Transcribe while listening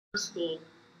school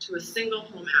to a single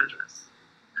home address.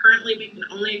 Currently, we can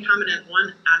only accommodate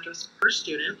one address per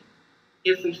student.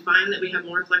 If we find that we have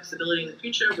more flexibility in the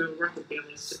future, we will work with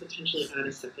families to potentially add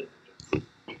a second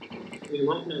address. We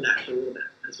won't know that for a little bit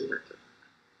as we work through.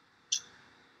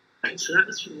 All right, so that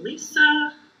was from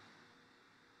Lisa.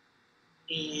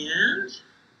 And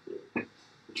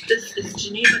this is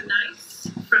Geneva Nice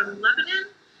from Lebanon.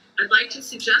 I'd like to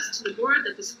suggest to the board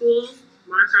that the school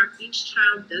mark off each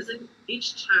child's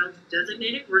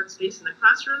designated workspace in the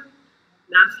classroom.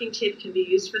 Masking tape can be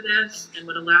used for this and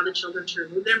would allow the children to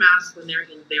remove their mask when they're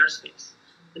in their space.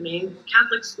 The Maine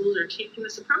Catholic schools are taking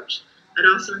this approach. I'd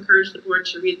also encourage the board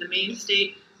to read the Maine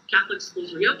State Catholic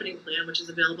Schools Reopening Plan, which is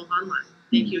available online.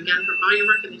 Thank you again for all your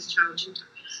work in these challenging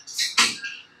times.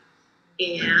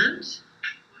 And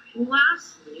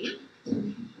lastly,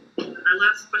 our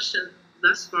last question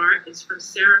thus far is from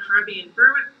Sarah Harvey in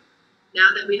Berwick. Now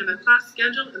that we have a class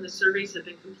schedule and the surveys have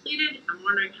been completed, I'm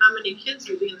wondering how many kids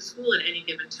will be in the school at any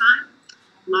given time.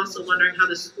 I'm also wondering how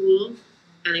the school,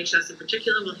 NHS in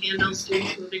particular, will handle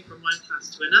students moving from one class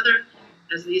to another,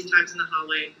 as these times in the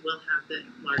hallway will have the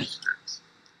largest crowds.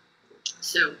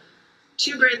 So,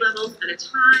 2 grade levels at a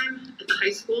time. At the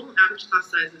high school, average class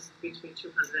size is between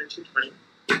 200 and 220.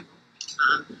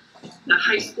 The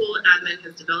high school admin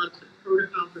has developed a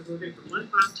protocol for moving from one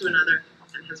class to another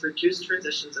and has reduced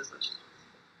transitions as much as possible.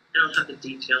 I don't have the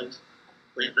detailed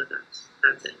plan, but that's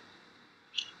it.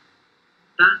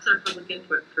 That's our public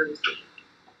input for this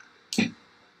week.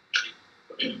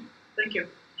 Thank you.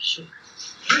 Sure.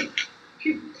 All right.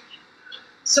 Okay.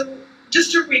 So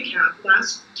just to recap,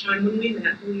 last time when we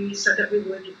met, we said that we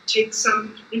would take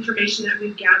some information that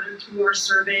we've gathered through our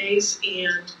surveys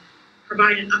and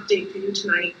provide an update for you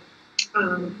tonight.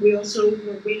 We also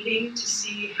were waiting to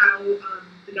see how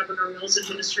the Governor Mills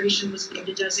administration was going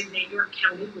to designate York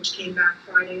County, which came back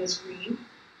Friday as green,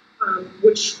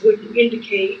 which would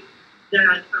indicate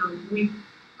that we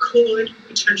could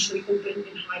potentially open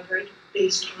in hybrid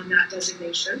based on that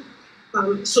designation.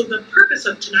 So the purpose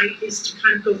of tonight is to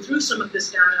kind of go through some of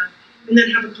this data and then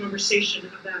have a conversation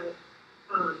about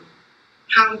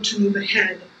how to move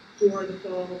ahead for the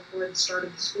fall or the start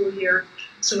of the school year.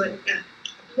 So at a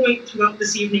point throughout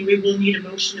this evening, we will need a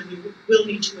motion and we will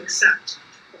need to accept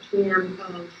a form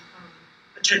of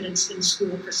attendance in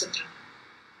school for September.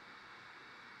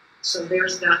 So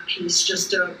there's that piece.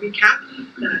 Just a recap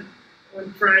that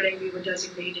on Friday we were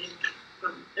designated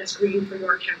as green for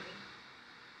York County.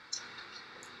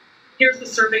 Here's the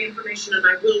survey information, and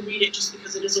I will read it just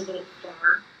because it is a little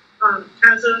far.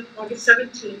 As of August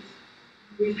 17th,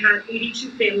 we've had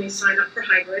 82 families sign up for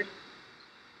hybrid.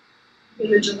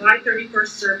 In the July 31st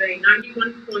survey,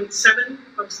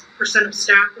 91.7% of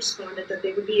staff responded that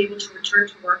they would be able to return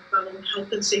to work following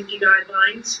health and safety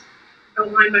guidelines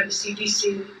outlined by the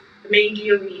CDC, the Maine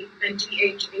DOE, and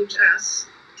DHHS.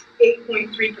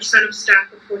 8.3% of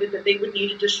staff reported that they would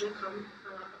need additional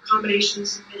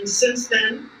accommodations, and since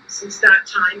that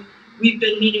time, we've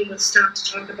been meeting with staff to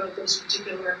talk about those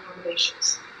particular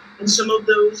accommodations. And some of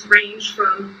those range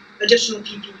from additional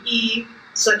PPE,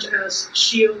 such as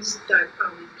shields that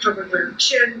cover their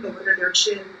chin, go under their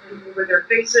chin and over their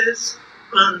faces,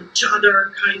 to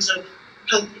other kinds of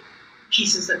health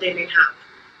pieces that they may have.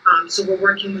 So we're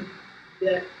working with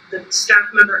the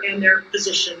staff member and their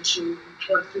physician to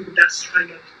work through the best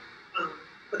kind of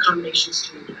accommodations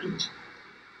to meet that.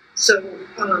 So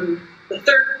the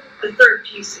third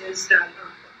piece is that a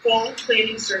fall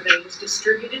planning survey was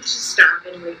distributed to staff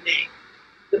in late May.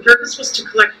 The purpose was to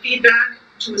collect feedback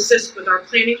to assist with our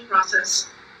planning process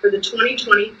for the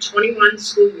 2020-21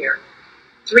 school year.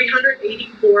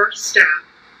 384 staff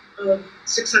of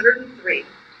 603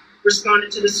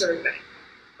 responded to the survey.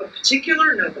 Of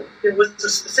particular note, there was a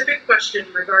specific question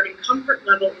regarding comfort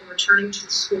level in returning to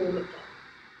the school in the fall.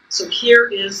 So here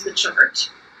is the chart.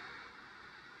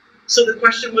 So the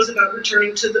question was about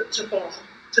returning to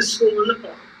school in the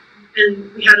fall.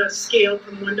 And we had a scale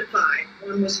from 1 to 5.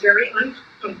 1 was very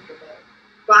uncomfortable,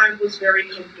 5 was very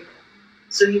comfortable.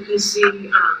 So you can see we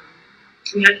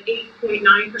had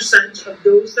 8.9% of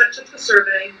those that took the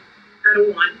survey at a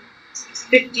 1,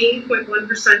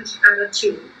 15.1% at a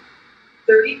 2,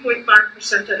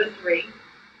 30.5% at a 3,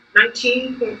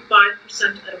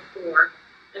 19.5% at a 4,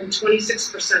 and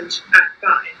 26% at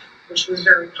 5, which was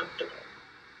very comfortable.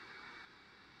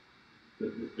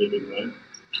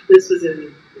 This was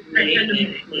in May.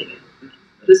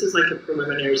 This is like a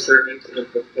preliminary survey to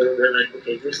look before we're like,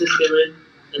 okay, this is good,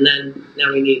 and then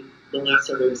now we need the last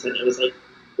survey we sent. I was like,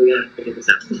 we gotta figure this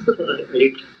out.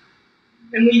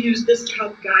 And we use this to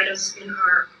help guide us in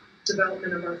our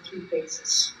development of our 3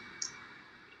 phases.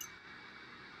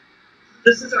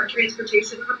 This is our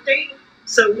transportation update.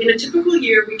 So in a typical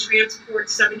year, we transport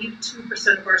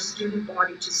 72% of our student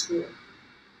body to school.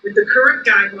 With the current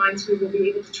guidelines, we will be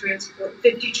able to transport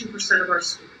 52% of our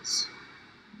students.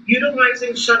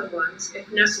 Utilizing shuttle runs,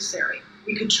 if necessary,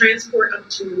 we could transport up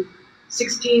to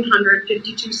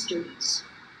 1,652 students.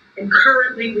 And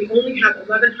currently, we only have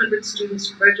 1,100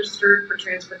 students registered for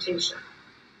transportation.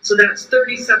 So that's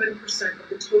 37% of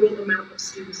the total amount of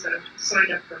students that have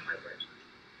signed up for hybrid.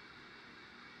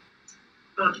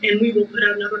 And we will put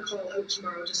out another call out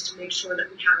tomorrow just to make sure that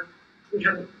we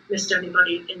haven't missed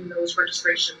anybody in those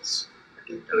registrations.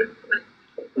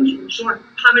 Sure.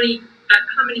 How many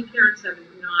parents have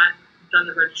not done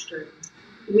the registering?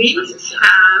 We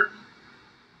have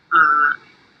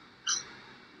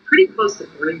pretty close to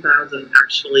 3,000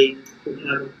 actually who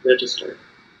haven't registered.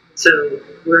 So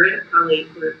we're at probably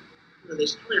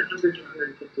there's probably 100 to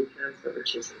 150 parents that we're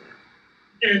chasing out.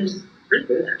 And pretty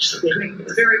good actually.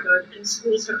 It's very good. And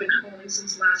schools have been calling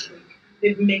since last week.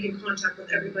 They've been making contact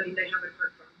with everybody they haven't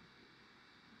heard from.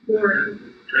 Or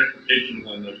transportation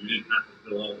one that you didn't have to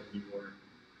fill out if you were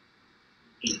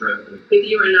interested. If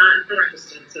you are not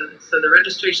interested, so the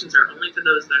registrations are only for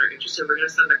those that are interested. We're going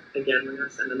to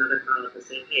send another call up and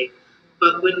say, hey,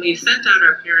 but when we sent out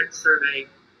our parent survey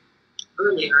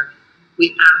earlier,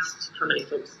 we asked how many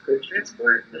folks could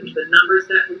transport, and the numbers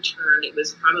that returned, it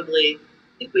was probably,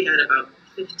 I think we had about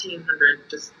 1,500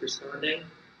 just responding.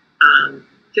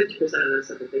 50% of those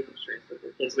said that they could transport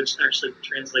their kids, which actually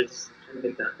translates kind of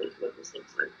exactly to what this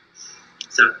looks like.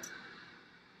 So.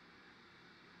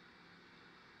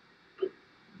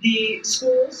 the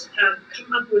schools have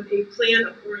come up with a plan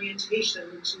of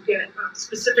orientation to get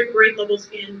specific grade levels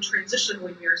in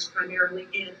transitional years, primarily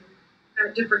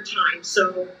at different times.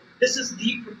 So this is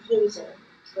the proposal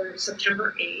for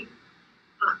September 8th.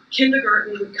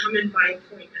 Kindergarten would come in by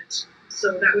appointment.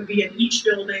 So that would be in each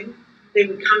building. They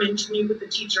would come in to meet with the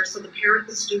teacher. So the parent,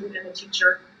 the student, and the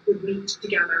teacher would meet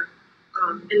together.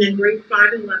 And then grade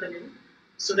 5 in Lebanon.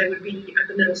 So they would be at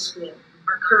the middle school,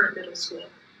 our current middle school.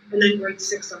 And then grade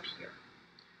 6 up here.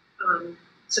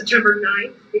 September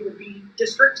 9th, it would be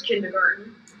district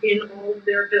kindergarten in all of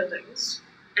their buildings,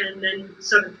 and then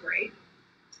 7th grade.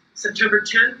 September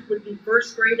 10th would be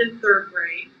 1st grade and 3rd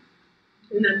grade,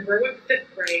 and then Berwick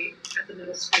 5th grade at the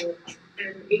middle school,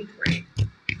 and 8th grade.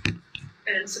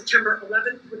 And September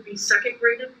 11th would be 2nd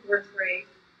grade and 4th grade,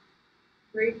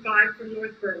 grade 5 from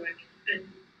North Berwick, and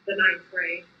the 9th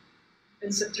grade.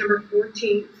 And September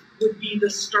 14th would be the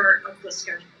start of the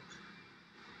schedule.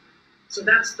 So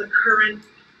that's the current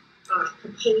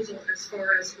proposal as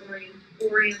far as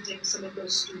orienting some of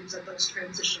those students at those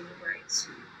transitional grades.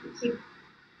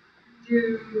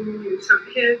 So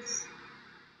kids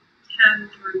 10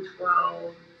 through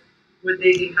 12, would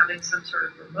they be having some sort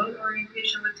of remote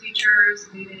orientation with teachers,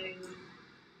 meeting,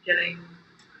 getting?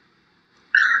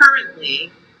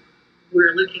 Currently,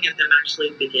 we're looking at them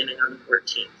actually beginning on the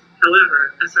 14th.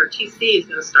 However, SRTC is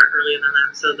going to start earlier than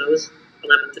that, so those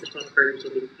 11th to 12th graders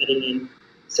will be heading in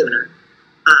sooner.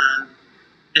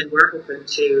 And we're open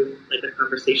to like a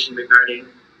conversation regarding,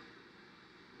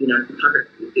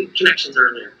 connections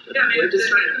earlier. Yeah, I mean,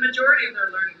 the majority of their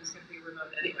learning is going to be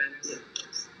remote anyway.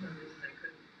 There's no reason they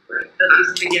couldn't at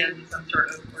least begin some sort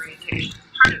of orientation.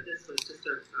 Part of this was just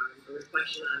a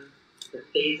reflection on the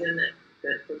phase-in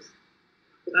that folks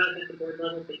about at the board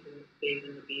level think the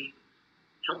phase-in would be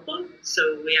helpful.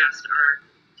 So we asked our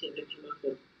team to come up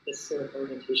with this sort of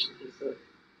orientation piece, so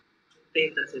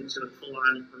phase us into a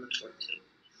full-on on the 14th.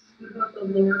 What about the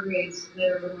lower grades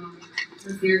that are remote?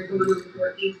 Is there going on the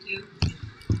 14th too?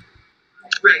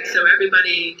 Right, so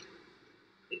everybody,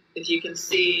 if you can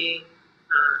see,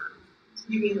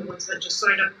 You mean the ones that just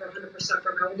signed up for 100%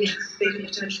 remote? Yes. They can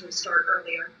potentially start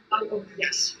earlier. Oh, okay.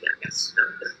 Yes. yes.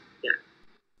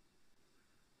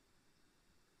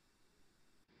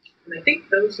 And I think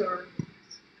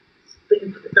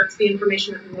that's the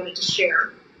information that we wanted to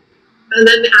share. And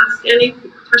then ask any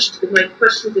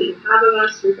questions that you have of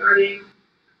us regarding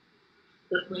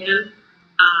the plan.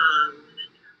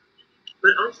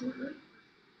 But ultimately,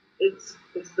 it's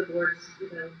the board's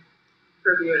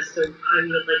purview as to how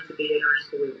you would like to be in our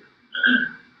school year.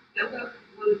 I've got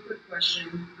one quick question.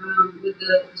 With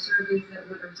the surveys the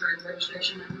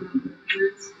registration that went out for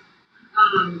parents,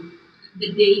 the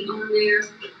date on there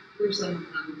for some of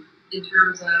them, in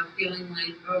terms of feeling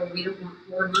like, oh, we don't want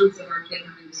 4 months of our kid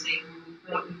having to stay home. We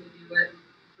thought we could do it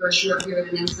for a short period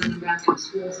and then send them back to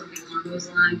school, something along those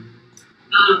lines.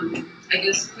 I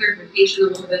guess clarification a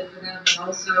little bit for that, but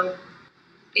also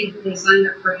if they signed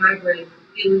up for hybrid,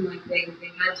 feeling like they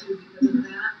had to because of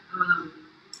that,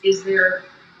 is there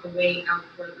a way out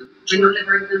for them. I know they've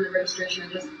already done the registration,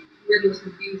 I just, where there was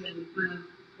confusion, kind of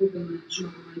hoping that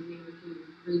Shmuel might be able to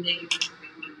relay what they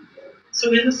wanted to do.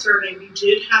 So in the survey, we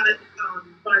did have it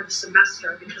by the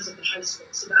semester because of the high school,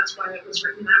 so that's why it was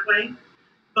written that way.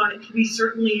 But we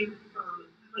certainly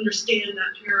understand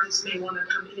that parents may want to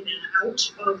come in and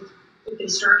out of, if they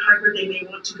start hybrid, they may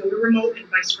want to go to remote and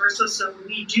vice versa. So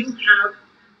we do have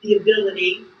the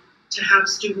ability to have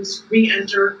students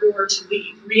re-enter or to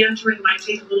leave. Re-entering might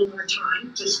take a little more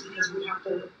time just because we have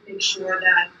to make sure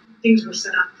that things were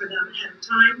set up for them ahead of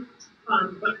time.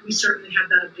 But we certainly have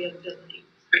that availability.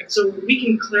 So we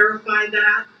can clarify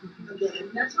that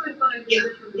again. That's what I thought I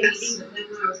did from the meeting, but then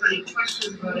when I was getting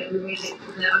questions about it, and the way that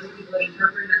the other people that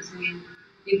interpret it, saying,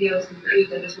 maybe I was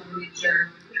confused, I just want to make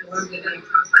sure what I'm getting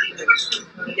across.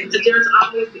 There's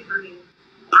always, I mean,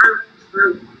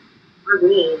 our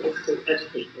role is to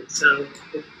educate them. So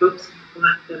if folks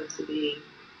want them to be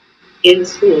in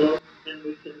school and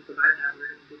we can provide that, we're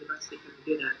going to do the best we can to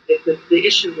do that. The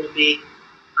issue will be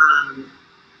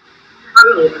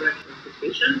probably the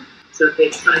transportation. So if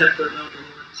they've signed up for remote and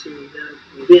want to then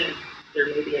move in, there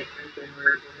may be a time frame where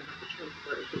we're going to have to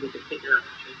transport it so we can figure out the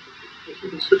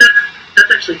transportation. So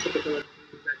that's actually typical of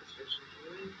new registration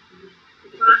anyway.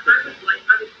 But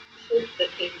I would hope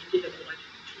that they would give it like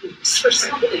 2 weeks or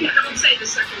something. Don't say the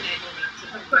second day or that.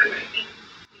 Right. And,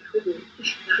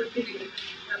 that would be great.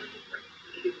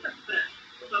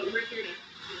 But we're here to,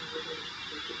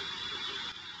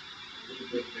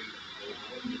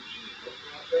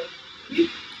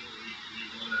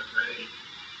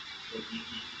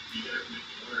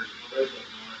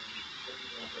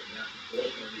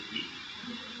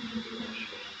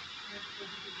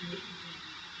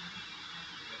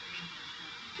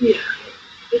 yeah,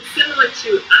 it's similar to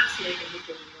us making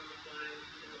decisions on the fly,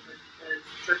 as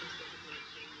circumstances might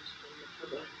change from the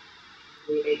public.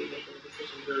 We may be making a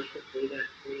decision really quickly that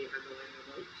we are going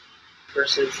remote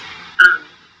versus,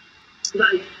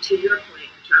 but to your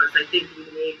point, Charles, I think we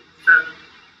need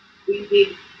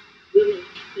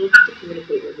we'll have to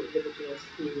communicate with individuals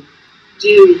who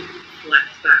do flex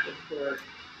back and forth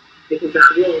because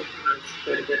that will cause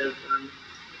quite a bit of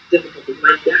difficulty.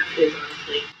 My guess is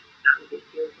honestly that will be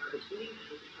few and far between, and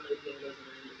we can probably deal with those on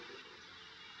an individual basis.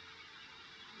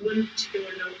 One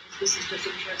particular note, this is just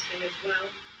interesting as well.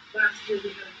 Last year we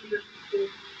had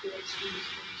 154 students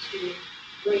from the school.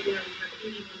 Right now we have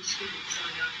 81 students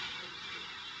signed up.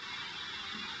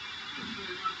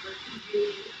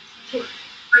 Sure.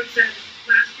 I said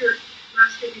last year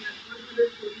we had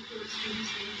 144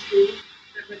 students in the school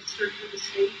that registered for the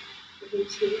state within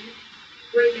schooling.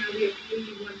 Right now we have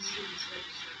 81 students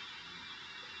registered.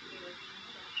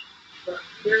 But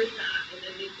there is that, and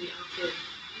then we also,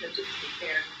 just to be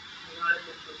fair, a lot of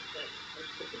the folks that are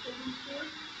typical in school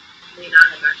may not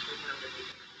have actually done what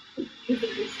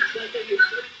they do.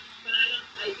 But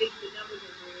I think the numbers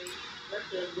are really,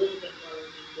 that's a little bit lower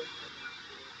than this time last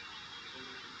year.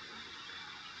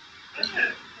 I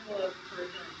have a couple of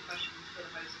curriculum questions for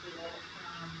the high school.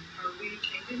 Are we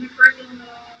changing the curriculum at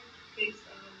all based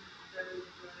on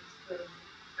the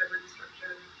hybrid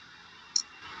structure?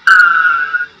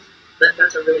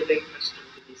 That's a really big question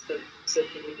to be. So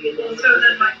can you be a little? So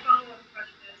then my follow-up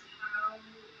question is how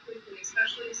quickly,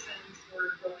 especially since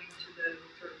we're going to the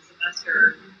sort of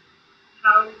semester,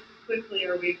 how quickly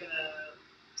are we going to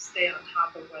stay on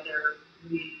top of whether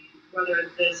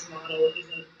this model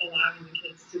isn't allowing the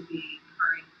kids to be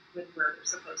current with where they're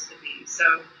supposed to be?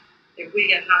 So if we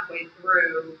get halfway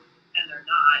through and they're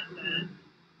not, then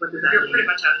you're pretty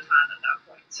much out of time at that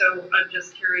point. So I'm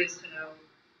just curious to know,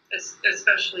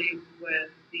 especially with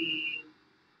the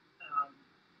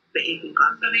AP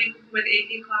classes. I mean, with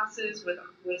AP classes, with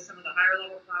some of the higher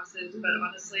level classes, but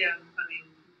honestly,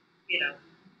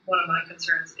 one of my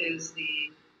concerns is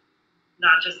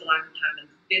not just the lack of time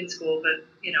in school, but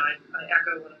I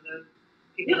echo one of the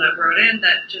people that wrote in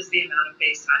that just the amount of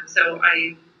face time. So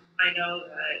I know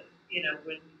that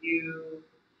when you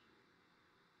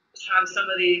have some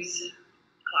of these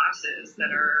classes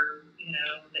that are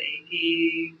the AP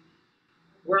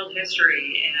world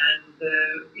history and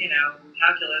the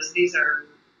calculus, these are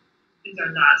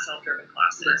not self-driven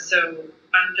classes. Right. So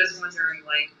I'm just wondering,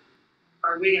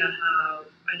 are we going to have?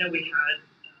 I know we had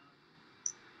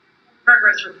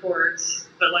progress reports,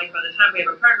 but by the time we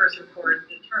have a progress report,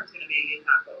 the term's going to be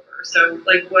half over. So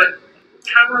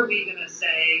how are we going to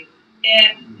say,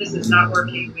 this is not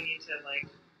working, we need to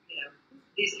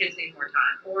these kids need more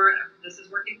time, or this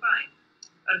is working fine?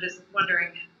 I'm just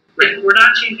wondering, if we're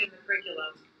not changing the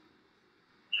curriculum,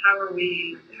 how are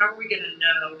we going to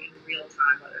know in real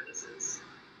time whether these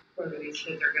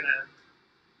kids are going to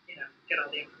get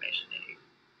all the information they need?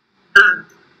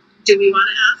 Do we want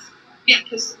to ask? Yeah,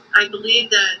 because I believe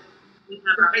that we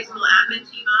have our high school admin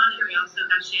team on, and we also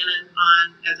have Shannon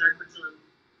on as our curriculum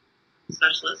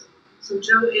specialist. So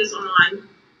Joe is on.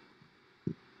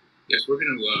 Yes, we're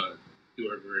going to do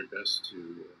our very best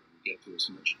to get to as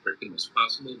much curriculum as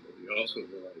possible, but we also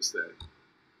realize that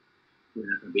we're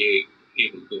not going to be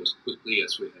able to go as quickly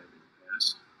as we have in the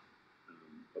past.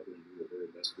 But we're going to do the very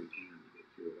best we can to get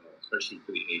through it all, especially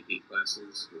for the AP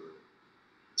classes. We're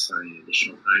assigning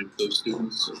additional time to those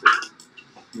students so they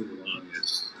can move along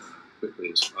as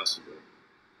quickly as possible.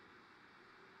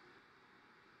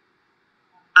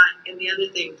 And the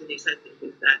other thing, Denise, I think,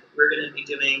 is that we're going to be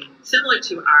doing similar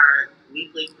to our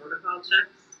weekly protocol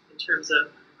checks in terms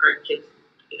of our kids,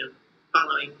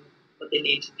 following what they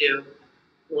need to do.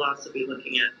 We'll also be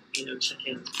looking at,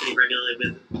 check-ins pretty regularly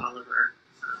with all of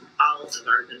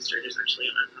our administrators actually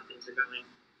on how things are going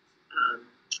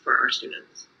for our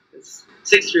students. It's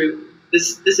 6 through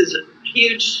this is a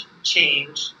huge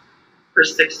change for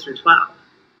 6 through 12.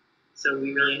 So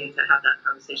we really need to have that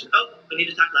conversation. Oh, we need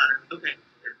to talk louder. Okay.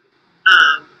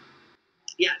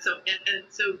 Yeah, so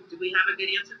do we have a good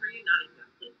answer for you? Not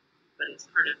exactly, but it's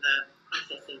part of the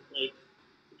process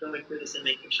of going through this and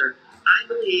making sure. I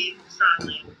believe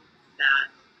strongly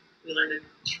that we learned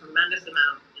a tremendous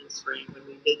amount in the spring when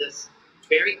we did this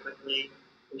very quickly.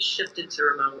 We shifted to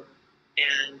remote,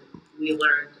 and we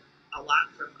learned a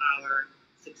lot from our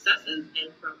successes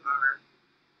and from our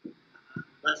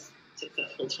less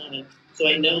successful time. So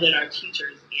I know that our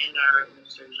teachers and our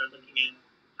administrators are looking at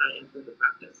how to improve the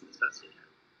practice as best we can.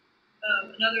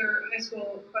 Another high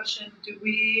school question, do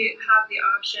we have the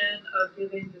option of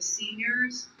giving the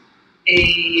seniors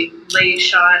a late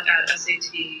shot at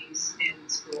SATs in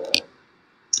school?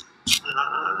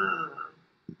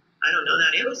 I don't know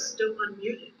that. It was still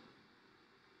unmuted.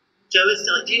 Joe is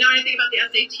still. Do you know anything about the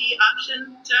SAT option,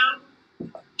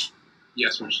 Joe?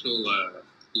 Yes, we're still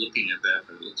looking at that,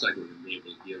 but it looks like we're going to be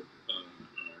able to give our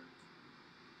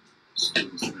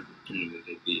students an opportunity to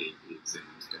take the AP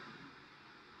exams down.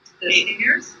 The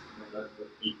seniors?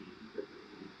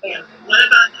 Yeah. What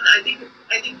about? I think.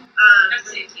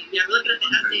 SAT. Yeah, we're looking at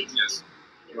the SAT. Yes.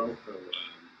 We're also we're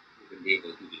going to be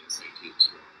able to do the SAT as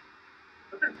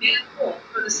well. Okay. Yeah, cool.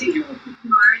 For the Senior senior.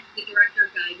 Mark, the director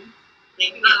of guidance.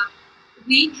 Thank you.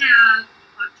 We have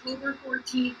October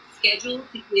 14th scheduled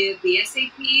to give the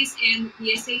SAPs and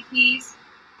PSATs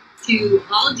to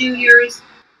all juniors,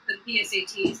 the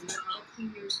PSATs, and to all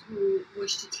seniors who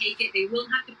wish to take it. They will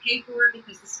have to pay for it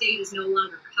because the state is no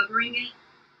longer covering it.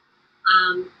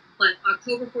 But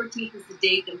October 14th is the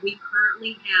date that we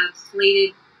currently have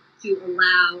slated to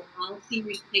allow all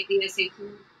seniors to take the SAT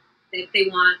if they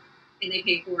want, and they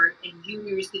pay for it, and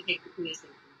juniors to take the PSAT.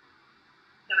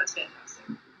 That's fantastic.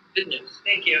 Good news.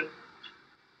 Thank you.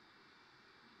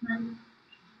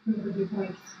 Good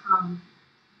points. I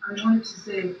wanted to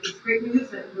say it's great news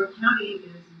that York County is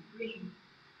in green,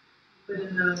 but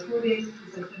in the 4 days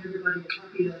since I sent everybody a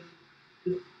copy of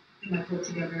this thing I put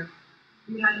together,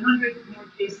 we had 100 more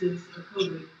cases of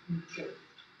COVID in the state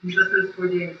in just those 4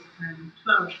 days, and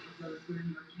 12 of those were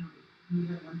in York County, and we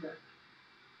had 1 death.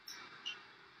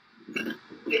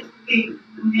 The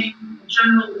in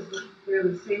general is looking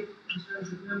fairly safe in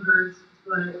terms of numbers,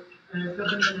 but as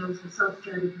Governor Mills herself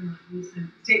said in her recent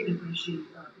statement when she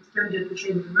extended the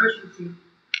state of emergency,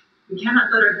 we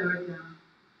cannot let our guard down.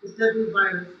 This deadly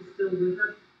virus is still with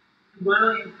us, and while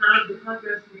I am proud of the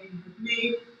progress Maine has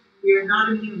made, we are not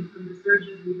immune from the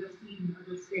surges we have seen in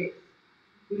other states.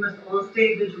 We must all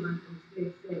stay vigilant and stay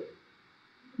safe.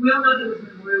 We all know there was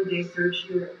Memorial Day surge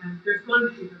here, and there's going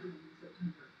to be another one in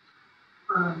September.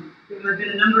 There have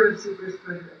been a number of super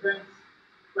spreader events,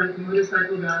 like the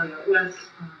Motorcycle Rally out west.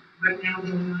 Right now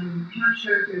going on in New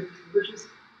Hampshire, there's this religious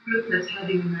group that's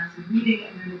having a massive meeting,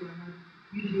 and they're going to have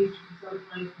communities to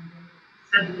celebrate, and they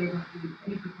said that they won't do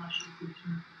any precautions in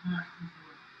terms of masks and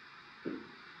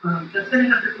so on. That's going to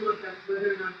have to look at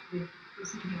whether or not they do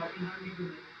something out in our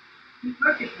neighborhood. In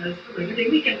part because the Labor Day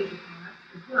weekend is upon us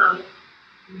as well, and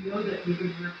we know that we're going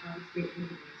to have out-of-state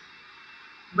visitors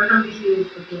right on the heels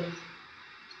of those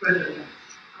spreader events.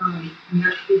 And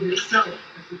that is itself a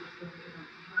super spreader event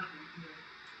to happen here.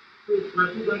 We're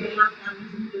likely going to have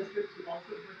families in the district who also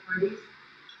have parties.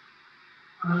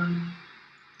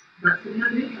 That's going to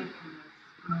have an impact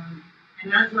on us.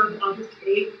 And as of August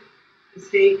 8th, the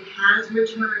state has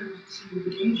returned to the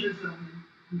danger zone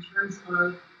in terms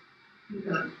of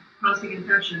crossing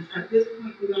infections. At this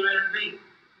point, we're on a rate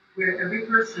where every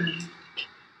person,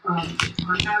 on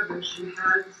average, who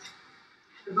has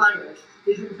the virus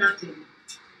is infecting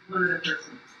one other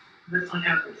person. That's on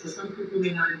average. So some people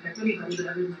may not infect anybody, but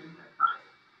others might infect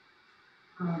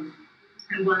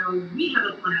And while we have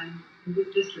a plan in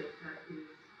this district that is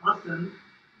awesome,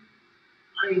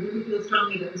 I really feel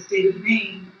strongly that the state of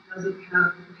Maine doesn't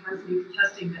have the capacity for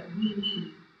testing that we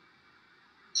need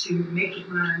to make the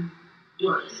plan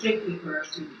work safely for our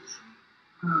students.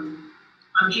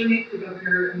 On June 8th, the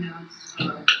governor announced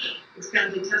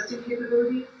expanded testing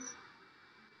capabilities.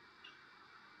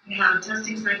 We have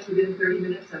testing sites within 30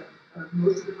 minutes of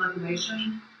most of the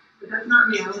population, but that's not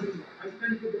reality yet. I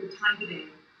spent a good bit of time today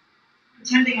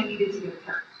pretending I needed to get a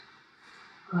test.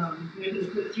 I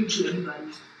didn't put it through to anybody.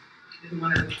 I didn't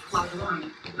want to clog the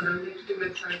line. But I went to the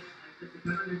website, I put the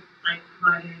government site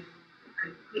provided, I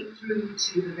clicked through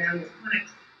to the various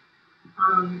clinics,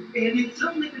 and it's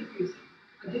certainly confusing.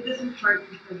 I did this in part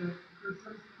because I've heard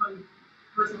some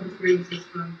personal experiences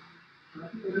from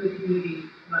people in the community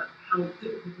about how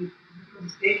difficult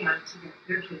they had to get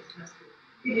their kids tested.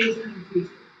 It is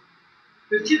confusing.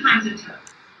 There's two kinds of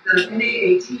tests. The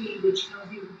NAAT, which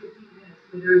tells you in 15 minutes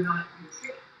whether or not you're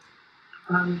sick.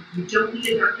 You don't need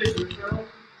a doctor's referral,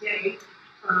 yay.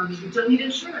 You don't need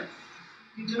insurance.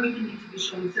 You don't even need to be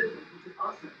showing symptoms, which is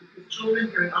awesome, because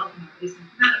children very often are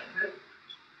asymptomatic, right?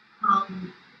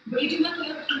 But you do have to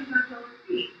have a $25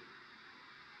 fee.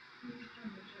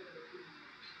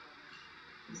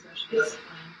 Yes,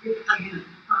 I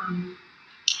am.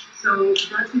 So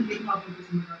that's going to be a problem for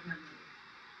some of our families.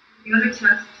 The other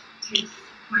test takes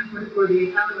 24 to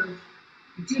 48 hours.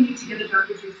 You do need to get a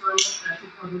doctor's referral. That's a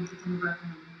problem for some of our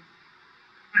families.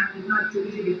 And it's not so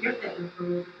easy to get that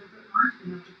referral because there aren't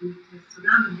enough of these tests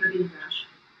around and they're being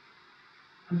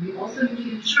rationed. You also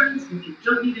need insurance. If you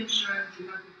don't need insurance, you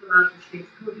have to fill out the state's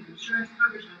coded insurance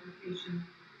coverage application.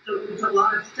 So it's a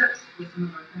lot of steps for some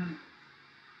of our families.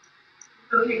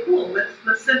 Okay, cool.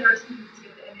 Let's send our students to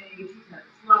get the NAAT test.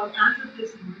 Well, as of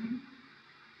this morning,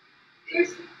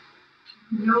 there's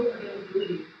no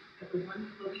availability at the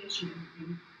one location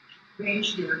in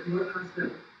Range here, North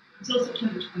Hospital, until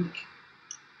September 20th.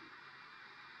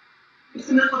 It's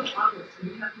the middle of August,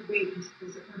 and we have to wait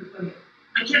until September 20th.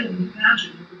 I can't even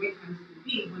imagine what the wait times are going to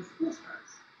be when school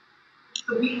starts.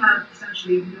 So we have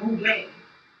essentially no way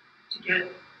to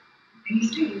get any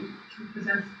student who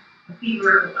presents a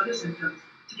fever or other symptoms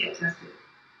to get tested.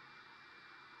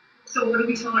 So what do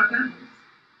we tell our families?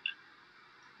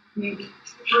 I mean,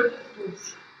 birth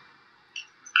schools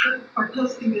are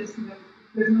posting this,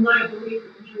 there's no liability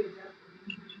for injury or death of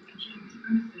individuals entering into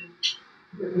premises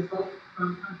that result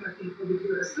from contracting COVID.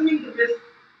 You're assuming the risk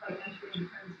by entering the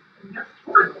premises. I mean, that's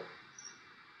horrible.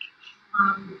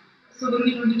 So what are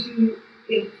we going to do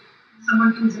if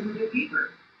someone comes in with a fever?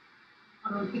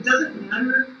 It doesn't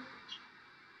matter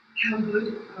how good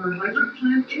our hybrid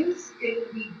plan is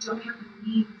if we don't have the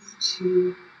means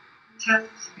to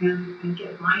test and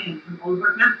get buy-in from all of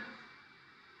our families.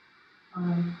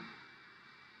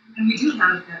 And we do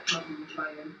have that problem with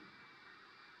buy-in.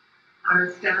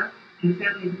 Our staff and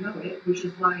families know it, which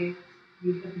is why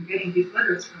we have been getting these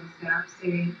letters from staff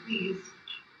saying, please,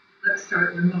 let's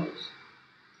start remote.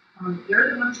 They're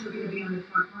the ones who are going to be on the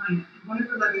front line. One of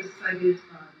the letters cited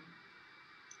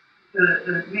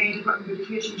the Maine Department of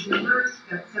Education's numbers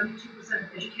that 72%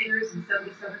 of educators and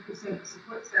 77% of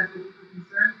support staff would be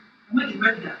concerned. I went and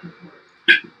read that report.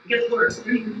 It gets worse.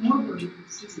 They're even more worried for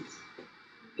the students.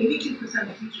 82%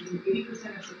 of teachers and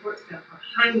 80% of support staff are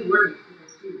highly worried for their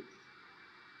students.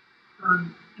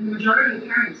 And the majority of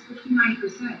parents,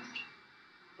 59%,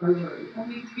 are worried.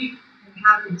 Only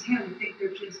 3.5 in 10 think their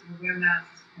kids will wear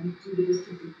masks and do the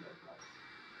distancing protocols.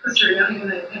 That's right. I'm going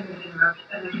to interrupt,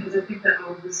 because I think that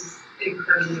all of this is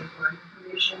incredibly important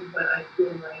information, but I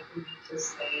feel like we need to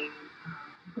say,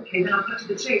 okay, then I'll cut to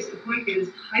the chase. The point is,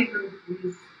 hybrid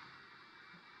is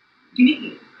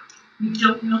unique. We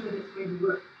don't know that it's going to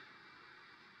work.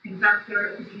 In fact, there are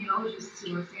epidemiologists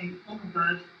who are saying, oh my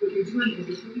God, what you're doing is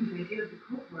you're taking the idea of the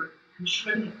cohort and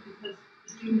shredding it because the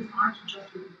students aren't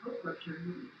just with the cohort during the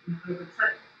week in a hybrid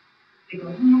setting. They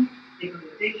go home, they go to a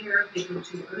daycare, they go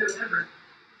to other whatever.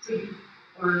 So you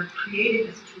are creating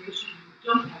a situation where you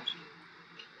don't actually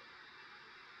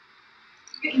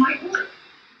have to. It might work.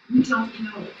 We don't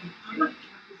know. And I don't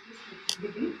have this district to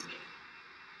begin with.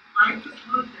 I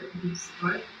propose that we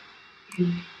start in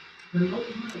remote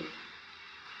mode,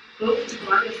 both to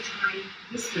buy us time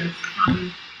distance from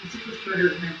the super spreader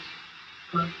event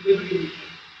of Liberty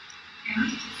Weekend,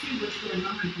 and to see what's going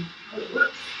on and how it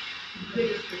works in other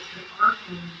districts that are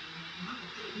following the model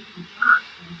so that we can adapt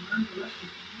and learn the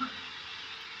lessons from what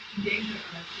endanger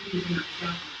our students and our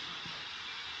staff in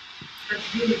the process. That's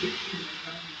really the key to my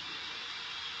government.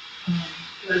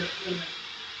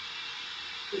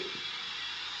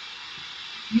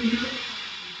 You know,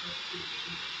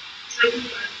 so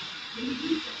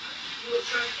we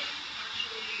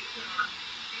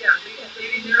Yeah,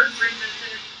 maybe nurse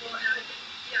revisit, well, and I think,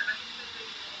 yeah, I think that there's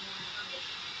a little more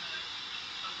information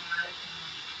on that.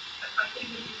 I think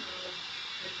that, you know,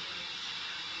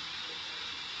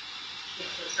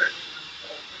 there's a certain amount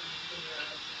of, and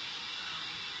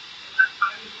I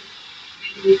would just,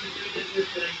 maybe we could revisit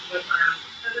this with our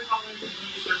protocols and one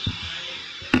of the questions I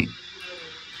think, you know,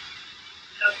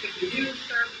 how could we use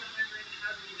start with a hybrid, and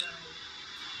how do we know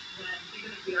when,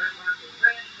 even if we are marked with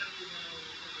red, how do we know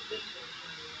as a district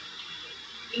when we want to change it?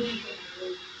 Anything that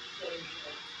really say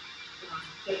that,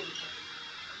 getting each other,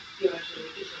 you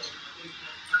actually official, we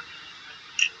have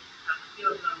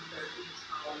field numbers that we just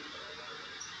follow for a lot of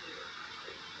it's clear.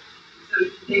 So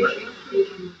they were able to be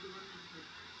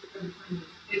on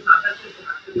it's not, that's just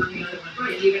the one the other one,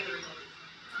 right, you get the results.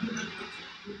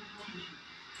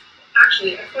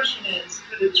 Actually, a question is,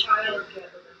 could a child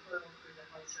get a referral through the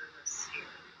health service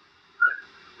here?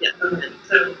 Yeah.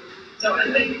 So I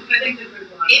think that there's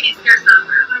a lot. Amy's here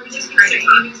somewhere. I was just gonna say,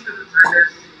 Amy's for the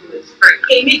partners. Right.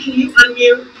 Amy, can you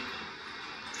unmute?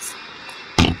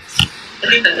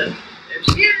 There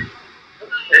she is.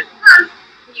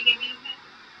 Can you hear me okay?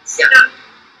 Yeah.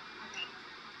 Okay.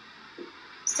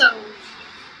 So,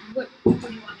 what do you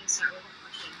want me to start with? What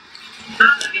question?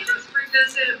 Let me just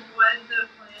revisit what the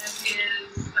plan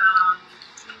is,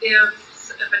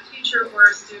 if a teacher or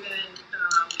a student,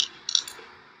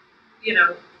 you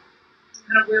know,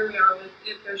 kind of where we are with,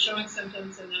 if they're showing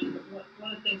symptoms, and then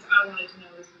one of the things I wanted to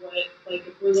know is what, like,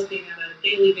 if we're looking at a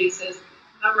daily basis,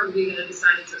 how are we gonna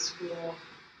decide as a school,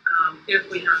 if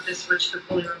we have to switch to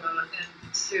fully remote?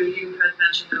 And Sue, you had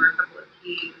mentioned there were a couple of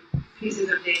key pieces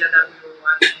of data that we were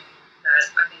watching that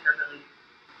I think are really.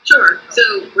 Sure.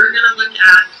 So we're going to look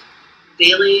at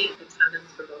daily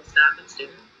attendance for both staff and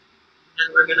students,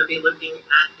 and we're going to be looking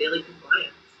at daily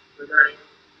compliance regarding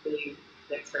the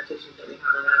expectations that we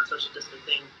have around social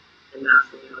distancing and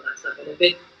masking and all that stuff. And if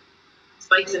it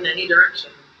spikes in any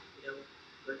direction, you know,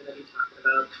 we're going to be talking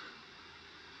about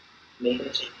making a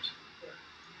change. Yeah.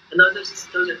 And those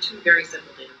are two very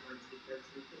simple data points because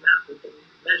we can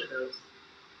measure those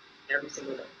every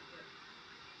single day.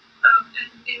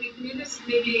 And Amy, can you just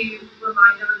maybe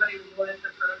remind everybody what the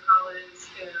protocol is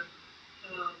if,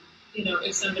 you know,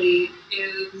 if somebody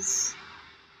is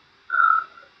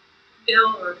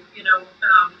ill or, you know,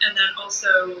 and then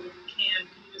also can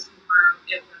you just confirm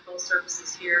if the health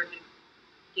services here can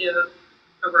give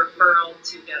a referral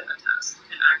to get a test,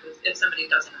 can act as if somebody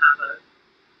doesn't have a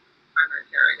primary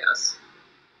care, I guess.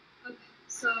 Okay,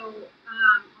 so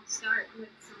I'll start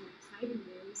with some exciting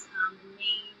news. The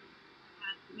Maine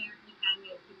American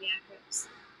Academy of Pediatrics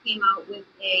came out with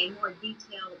a more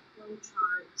detailed flow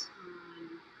chart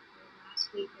on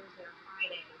last week, Thursday or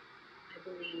Friday, I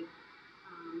believe,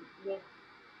 with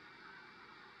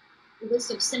a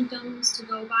list of symptoms to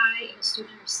go by if a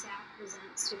student or staff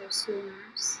presents to their school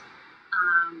nurse.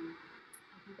 I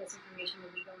think this information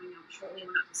will be going out shortly.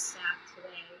 Went out to staff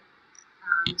today.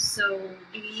 So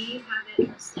we have it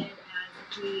listed as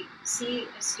if we see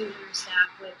a student or staff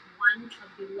with one of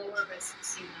the lower risk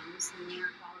symptoms, and they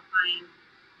are qualifying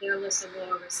their list of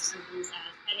lower risk symptoms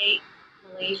as headache,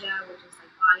 malaise, which is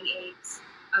like body aches,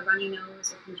 a runny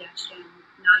nose or congestion,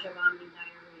 nausea, vomiting,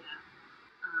 diarrhea,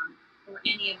 or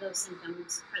any of those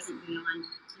symptoms present beyond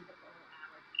typical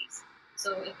allergies.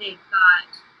 So if they've got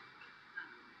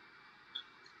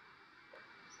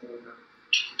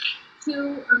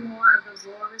two or more of those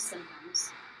lower risk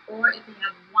symptoms, or if they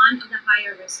have one of the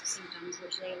higher risk symptoms,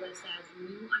 which they list as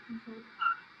new uncontrolled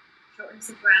cough, shortness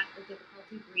of breath or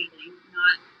difficulty breathing,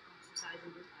 not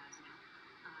exercising with asthma,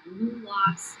 new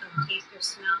loss of taste or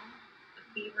smell, a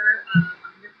fever of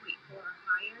 100.4 or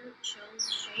higher, chills,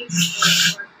 shakes, or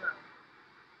sore throat.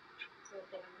 So if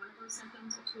they have one of those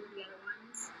symptoms or two of the other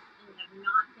ones, and have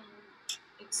not been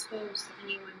exposed to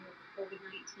anyone with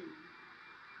COVID-19,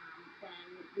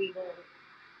 then we will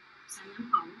send them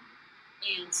home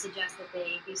and suggest that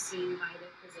they be seen by their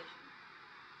physician.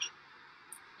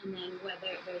 And then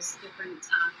whether there's different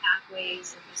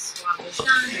pathways, if a swab was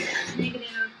done and it was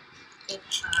negative, if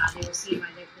they were seen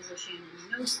by their physician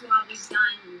and no swab was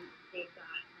done and they've got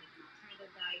like an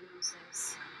alternative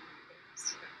diagnosis,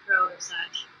 strep throat or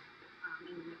such,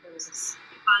 and then if there was a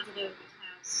positive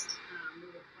test, we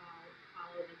would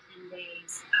follow the 10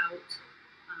 days out.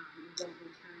 Don't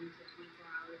return to 24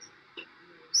 hours with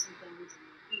no symptoms and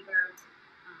no fever.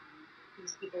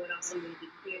 These people would also need to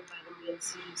be cleared by the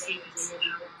BCTV as they would be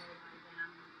followed by them.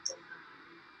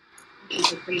 These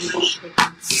are pretty much the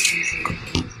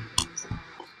symptoms and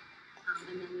resolved.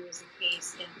 And then there is a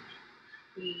case if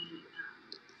the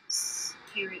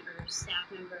parent or staff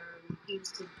member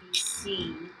refused to be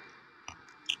seen,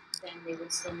 then they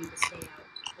would still need to stay out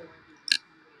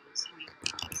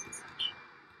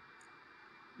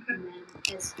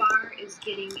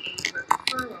getting a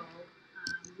referral.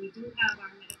 We do have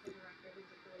our medical director who's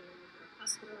affiliated with our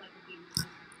hospital. I could be in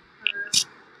contact with her.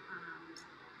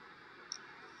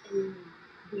 And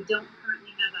we don't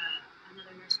currently have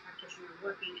another nurse practitioner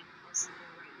working at the health center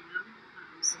right now,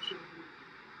 so she would be.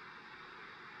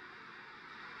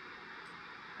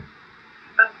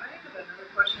 I have another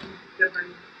question,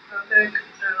 different topic.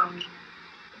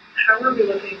 How are we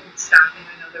looking at staffing?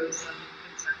 I know there was some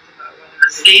concerns about whether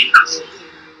we able to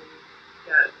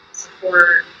get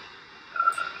support.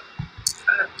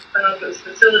 I don't know if it was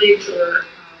facilities or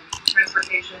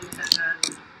transportation, and then are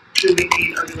we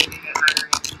looking at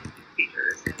hiring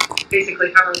teachers? And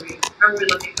basically, how are we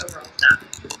looking at overall staffing?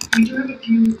 We do have a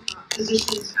few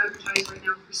positions advertised right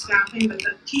now for staffing, but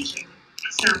the teaching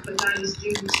staff, but that is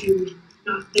due to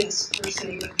not this per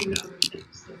se, but due to other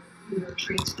things that we are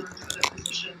transferring to other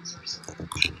positions or something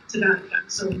to that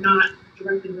effect. So not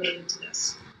directly related to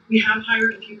this. We have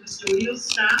hired a few custodial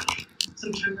staff,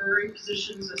 some temporary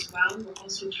positions as well. We're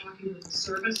also talking with the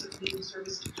service, the cleaning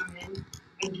service, to come in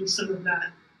and do some of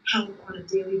that help on a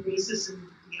daily basis in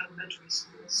the elementary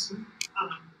schools.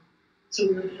 So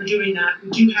we're doing that. We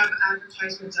do have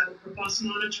advertisements out for bus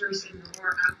monitors, and there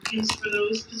are applicants for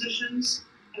those positions.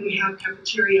 And we have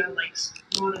cafeteria like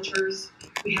monitors.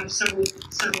 We have several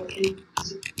applicants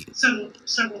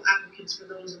for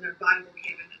those, and they're viable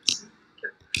candidates.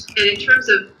 And in terms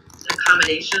of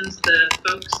accommodations, the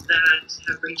folks that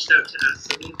have reached out to us,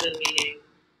 so we've been meeting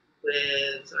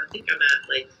with, so I think I'm at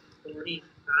like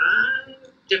 45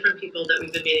 different people that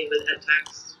we've been meeting with ed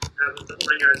techs, the whole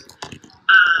 9 yards.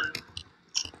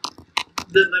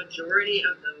 The majority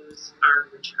of those are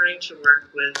returning to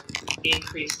work with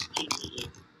increased PPE.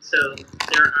 So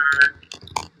there are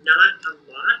not a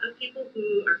lot of people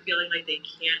who are feeling like they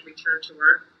can't return to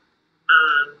work.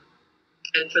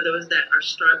 And for those that are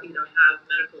struggling, have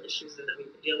medical issues and that we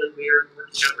can deal with, we are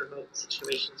working out remote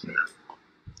situations for them.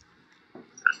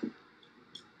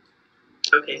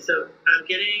 So. Okay, so I'm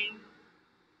getting,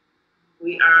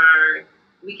 we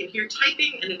can hear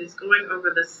typing and it is going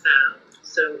over the sound.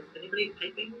 So anybody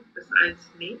typing besides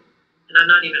me? And I'm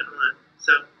not even on,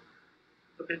 so,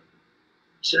 okay.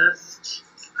 Just,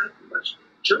 I have a question.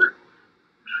 Sure.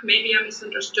 Maybe I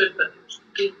misunderstood, but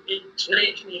explain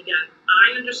it to me again.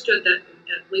 I understood that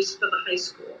at least for the high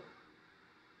school,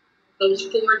 those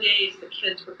 4 days the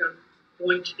kids were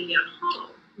going to be at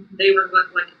home. They were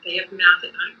like if they have math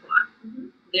at 9 o'clock,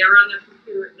 they're on their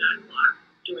computer at 9 o'clock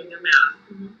doing their math.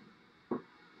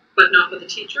 But not with the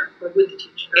teacher, or with the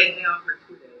teacher? And they offer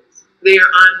 2 days. They are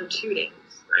on for 2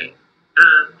 days, right?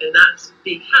 And that's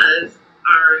because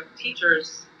our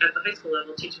teachers at the high school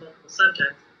level teach multiple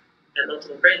subjects at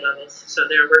multiple grade levels, so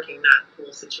they're working that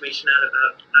whole situation out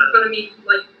about. But I mean,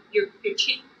 like your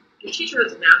teacher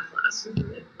has a math class at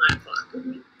 9 o'clock.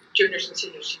 Juniors and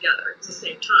seniors together at the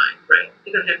same time, right?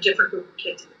 You're going to have different group of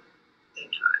kids at the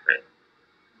same time, right?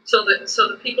 So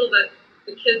the people the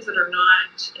kids that are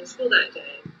not in school that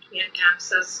day can't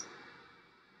access.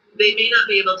 They may not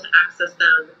be able to access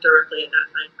them directly at that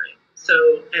time frame.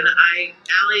 So, and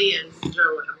Allie and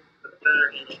Joe have a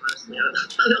better handle, honestly, on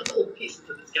the whole pieces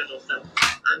of the schedule. So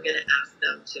I'm going to ask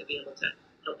them to be able to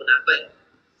help with that. But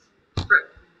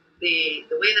for the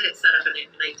way that it's set up, and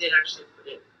I did actually put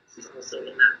it also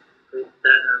in that group,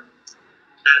 that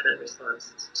admin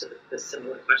response to the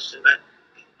similar question. But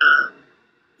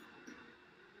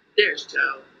there's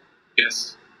Joe.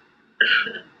 Yes.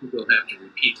 We'll have to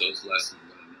repeat those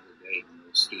lessons on another day when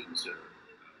those students are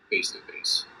face to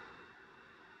face.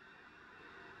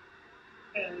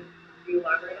 And you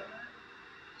elaborate on that?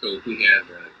 So if we have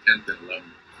 10th and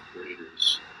 11th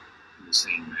graders in the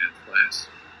same math class,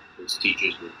 those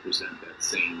teachers would present that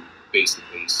same face to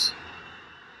face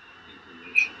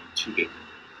information in 2 different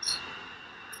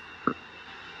ways.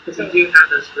 Because we do have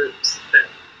those groups that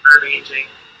are ranging.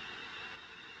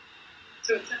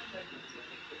 So it sounds like it's the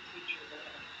teacher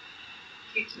that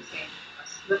teach the same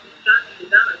class. That I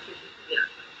think, yeah.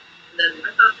 And then I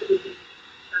thought that would be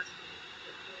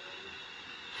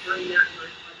running that in my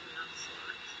math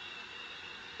slots.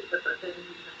 But then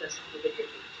we have this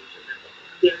individual teacher that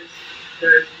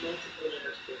there's multiple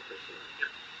layers to it for sure.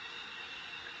 Yeah.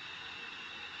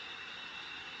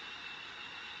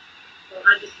 Well,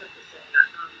 I just have to say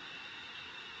that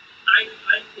I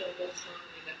feel most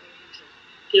strongly that we need to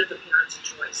give the parents a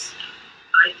choice.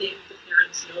 I think the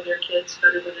parents know their kids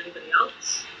better than anybody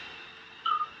else.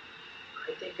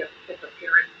 I think if a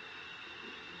parent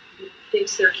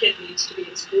thinks their kid needs to be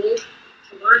in school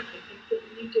to learn, I think that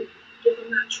we need to give them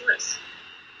that choice.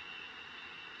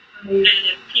 And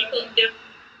if we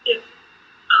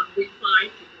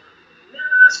find people are wearing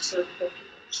masks or people are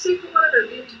safer one, or do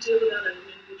we have to deal with that on an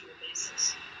individual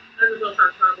basis? I don't know if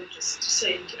our problem just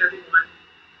saying to everyone,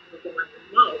 we're going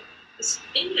remote.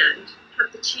 And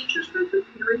have the teachers been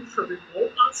preparing for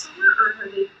remote all summer, or are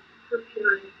they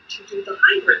preparing to do the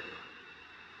hybrid model?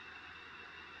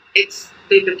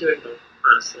 They've been doing both,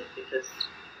 honestly, because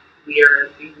we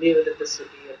knew that this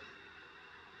would be a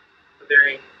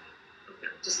very,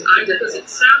 because it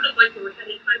sounded like we were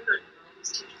heading hybrid, and all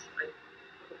these teachers were like,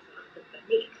 oh, what does that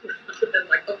mean? And then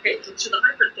like, okay, to the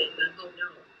hybrid thing, then oh no.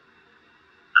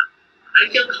 I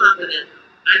feel confident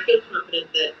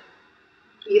that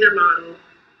either model,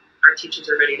 our teachers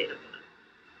are ready to implement.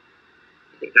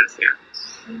 I think that's fair.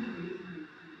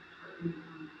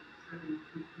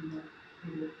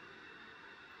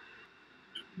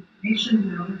 They should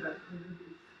know that COVID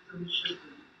is still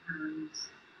shaking, and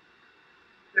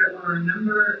there are a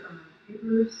number of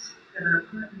papers that are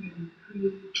currently in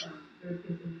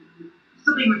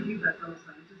still being reviewed by fellow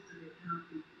scientists, so they cannot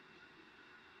be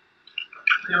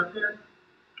put out there,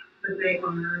 but they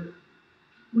are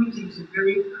pointing to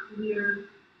very clear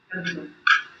evidence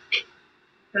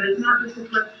that it's not just a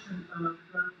question of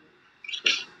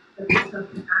droplets, that this stuff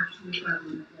can actually travel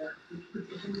in the air, which puts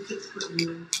it in the 6 foot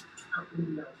rule out the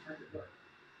window, as it were.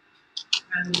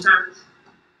 And in fact,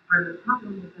 part of the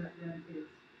problem with that then is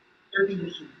air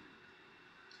conditioning.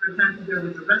 For example, there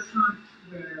was a restaurant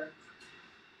where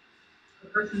a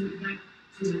person went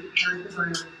to have the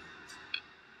virus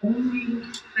only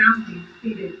families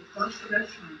seated across the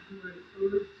restaurant who were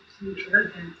exposed to air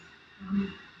vents from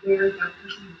where that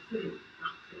person was sitting,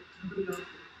 not somebody else's,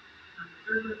 not the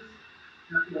servers,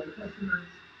 not the other customers.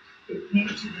 It came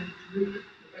to them through the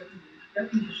air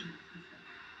conditioning system.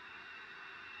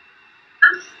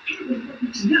 That's really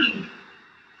important to know.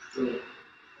 So,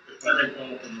 if I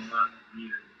recall from the last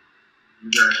meeting, you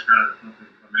guys had something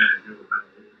come in and do a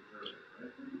ventilation survey,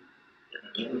 right?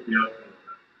 And what was the outcome of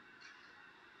that?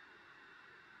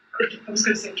 I was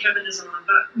going to say Kevin is on,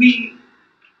 but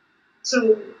so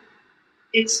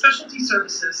it's specialty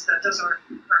services that does our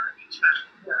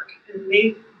HVAC work, and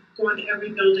they've gone to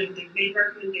every building, they've made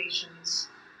recommendations.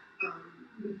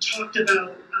 We talked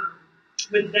about,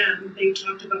 with them, they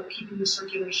talked about keeping the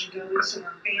circulation going, so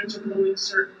our fans are blowing a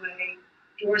certain way,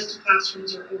 doors to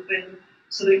classrooms are open,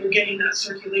 so that we're getting that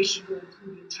circulation going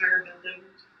through the entire building.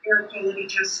 Air quality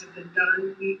tests have been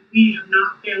done. We have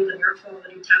not failed an air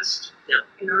quality test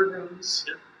in our rooms,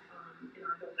 in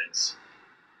our buildings.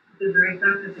 The very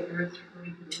fact that the air is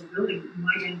circulating through the building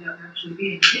might end up actually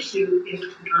being an issue if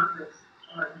the droplets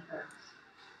are in fact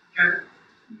scattered.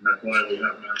 That's why we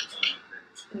have masks on.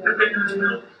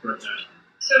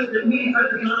 So the meeting of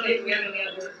the Monday, we have any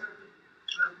other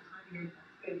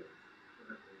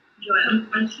Joanne,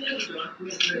 I'm still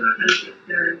Mr.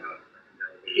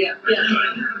 Yeah. I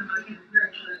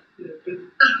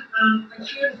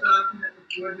shared a document with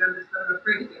board members, but I'm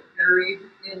afraid to get buried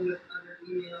in with other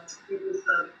emails. It was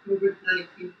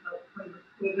COVID-19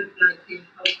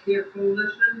 Healthcare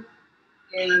Coalition,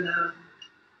 and a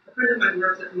friend of mine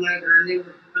works at MITRE, and they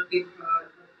were a big part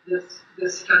of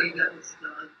this study that was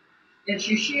done. And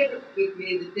she shared it with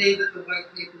me the day that the white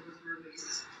paper was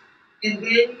released. And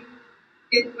then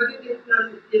what it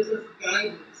does, it gives us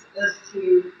guidance as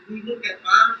to, we look at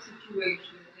our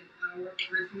situation in our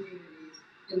communities,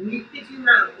 and we figure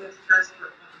out what's best for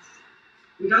us.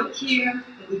 We don't care,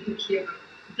 but we do care.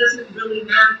 It doesn't really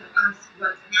matter to us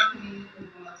what's happening in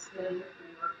Boston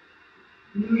or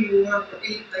New York or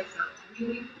any place else. We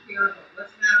need to care about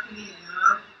what's happening in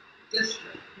our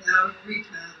district, in our 3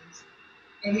 towns.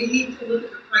 And we need to look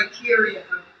at the criteria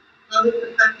of how it's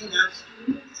affecting our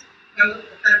students, how it's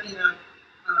affecting our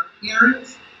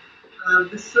parents,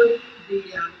 the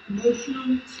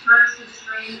emotional stress and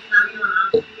strain it's having on our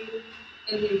students,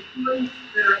 and the importance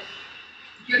that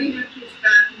getting our kids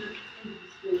back into the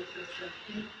school system.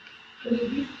 And I mean,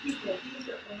 these people, these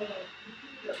are all the people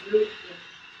that wrote this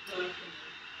document.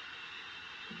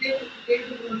 They're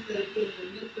the ones that have been in the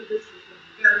midst of this from the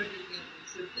very beginning.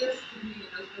 So this, to me,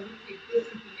 I would take this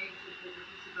information over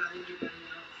just about anybody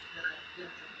else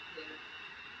that's out there.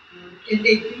 And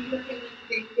they do what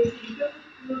they go through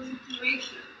a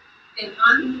situation. And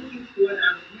I'm looking for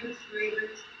our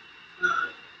administrators,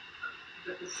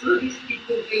 the facilities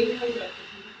people, they know what the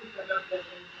pieces of our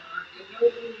buildings are. They know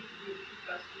what we need to do to keep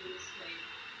our schools safe.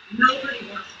 Nobody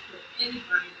wants to put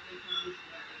anybody in harm's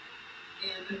way.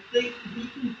 And I think we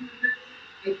can do this.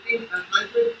 I think a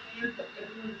hybrid plan that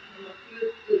everyone has come up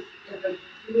with is a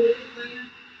good plan.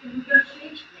 And we're going to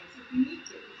change things if we need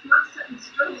to. It's not set in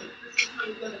stone. This is how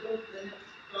we're going to go for the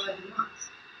next 5 months.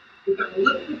 We're going to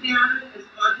look at the data as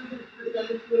Audrey has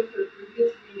presented to us for the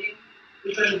previous meeting.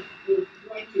 We're going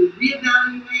to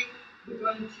reevaluate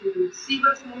see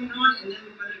what's going on, and then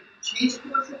we're gonna change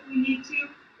course if we need to,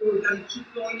 or we're gonna keep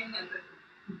going in. And the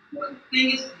important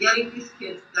thing is getting these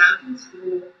kids back in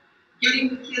school, getting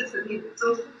the kids that need the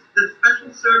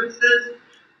special services,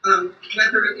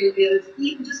 whether it is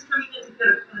even just coming in to get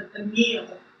a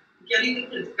meal, getting the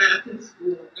kids back in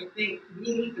school. I think we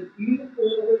need to move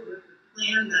forward with the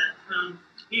plan that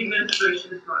the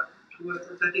administration has brought to us. I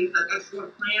think it's an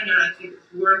excellent plan, and I think it's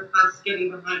worth us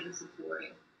getting behind and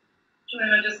supporting.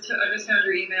 Joanne, I just had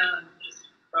your email and just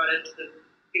brought it to the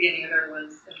beginning of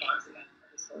everyone's inbox again. I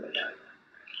just sorted it out again.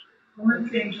 One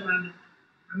thing, Joanne,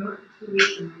 I'm not too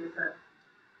recent is that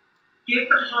give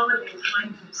the holiday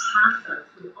time to process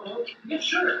with all, yeah,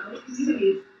 sure, our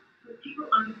communities, but people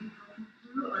are going to be coming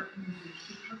through our communities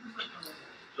because of the holiday.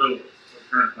 So, what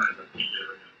kind of plans I think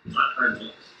there right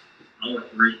now? Our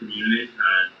three communities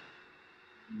had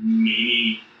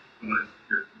maybe, I'm going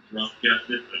to rough guess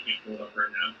it, I can't pull it up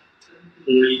right now,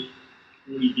 40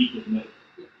 people more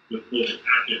with COVID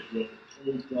active throughout the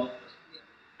whole process.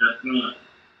 That's not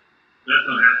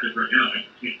active right now. I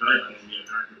can't tell you how many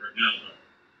are active right now,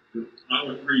 but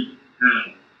our three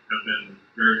towns have been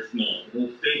very small. The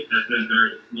whole state has been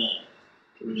very small,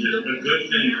 which is a good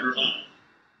thing for us,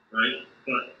 right?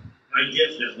 But I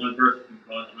get that one person can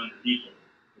cause 100 people.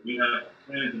 But we have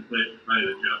plans in place to try to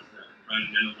adjust that and try and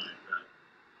minimize that.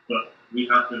 But we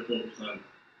have to focus on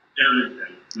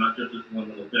everything, not just this one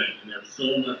little thing. And there's so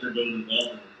much that goes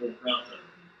involved in the whole process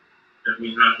that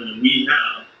we have, and I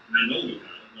know we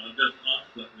have, not just us,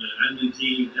 but the admin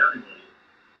team, everybody,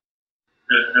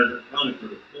 has accounted for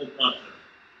the whole process.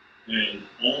 And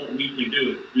all that we can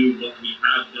do is do what we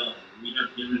have done. We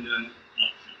have given them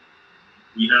options.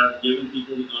 We have given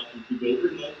people the option to go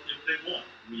remote if they want.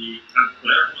 We have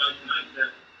clarified tonight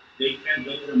that they can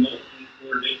go remote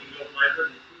or they can go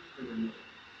hybrid and switch to remote,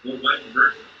 or vice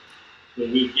versa. So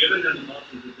we've given them the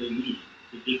options that they need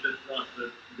to get this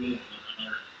process going on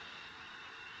our end.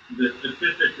 The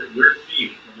statistics that we're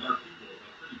seeing from our people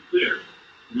are pretty clear,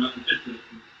 from our constituents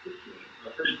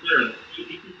are pretty clear that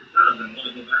 82% of them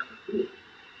want to go back to school,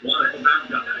 want to go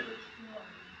back to high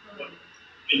school.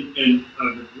 And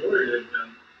a majority of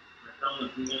them are telling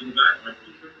us we want to go back. Our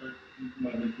teachers, a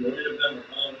majority of them are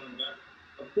calling them back.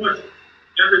 Of course,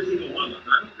 every single one of us.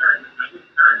 I'm a parent of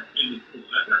kids in school.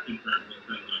 I've got concerns with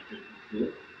sending my kids to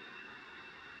school.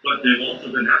 But they've also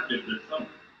been active this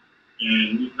summer.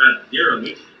 And we've had zero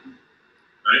issues,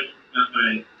 right?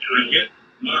 And I get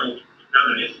tomorrow, we've got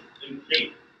an issue, things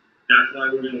change. That's why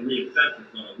we're going to reassess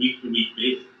this on a week-to-week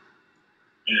basis.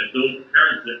 And if those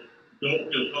parents that don't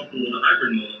feel comfortable with a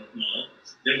hybrid model,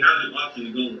 they have the option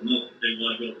to go remote if they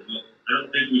want to go remote. I don't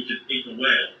think we should take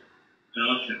away an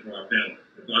option for our families.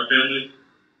 If our families,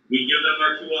 we give them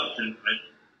our two options. I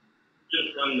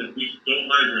just run that we should go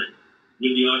hybrid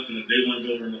with the option if they want to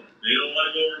go remote. If they don't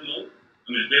want to go remote,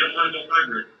 if they don't want to go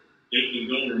hybrid, they can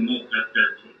go remote. That's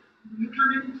their choice. You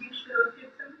come in and teach the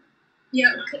kids then?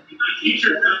 Yeah. The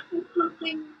teachers have the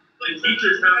same option.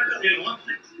 Teachers have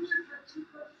two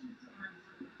questions to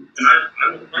answer. And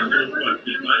I was part of those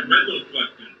questions. I read those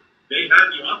questions. They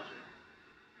have the option.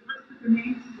 You have to put their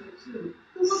names to it too.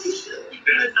 Well, we should,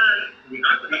 Because we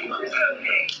have to have Okay, options.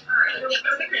 all right.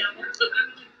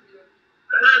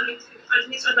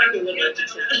 I'd like to look at the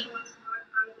chat. I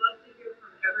would love to hear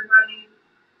from everybody,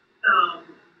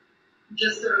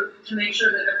 just to make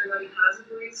sure that everybody has a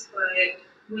voice, but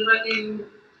we let you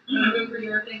go for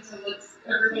your thing, so let's,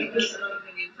 everybody push their own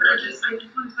opinion. I just want to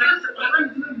answer, all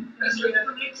I'm doing is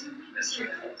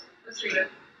Rita,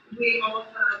 we all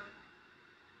have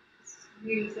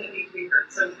views that need to be heard.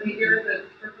 So here, the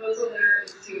proposal there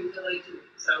is to delay 2 weeks.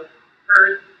 So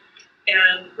heard.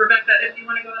 And Rebecca, if you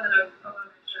want to go, then I want to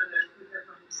make sure that we hear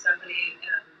from Stephanie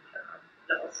and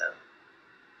Bill. So.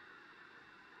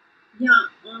 Yeah,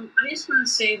 I just want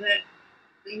to say that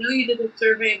I know you did a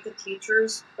survey of the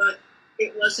teachers, but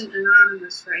it wasn't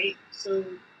anonymous, right? So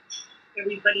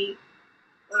everybody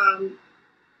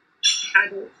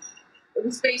it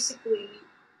was basically,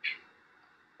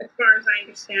 as far as I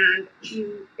understand,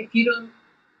 if you don't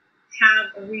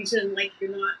have a reason, like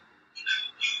you're not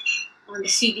on the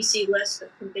CDC list of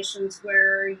conditions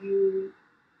where you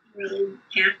really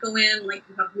can't go in, like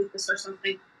you have lupus or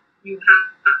something, you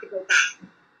have to go back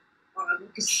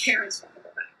because parents want to go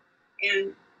back.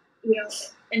 And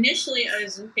initially I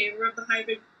was in favor of the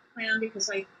hybrid plan because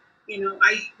I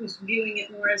was viewing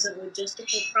it more as a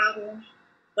logistical problem,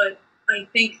 but I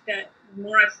think that the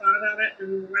more I've thought about it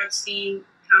and the more I've seen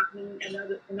happening in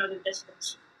other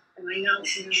districts, and I know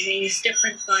Maine is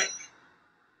different, but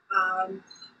I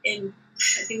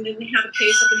think that we have a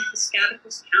case up in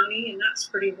Piscataquis County, and that's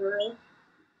pretty rural.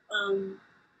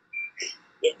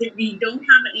 we don't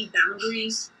have any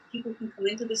boundaries. People can come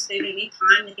into the state at any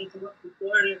time. They can come up from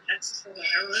Florida or Texas or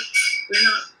whatever. We're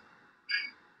not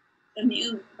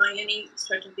immune by any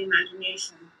stretch of the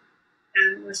imagination.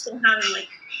 And we're still having like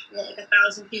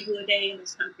 1,000 people a day in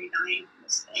this country dying from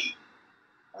this thing.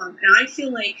 And I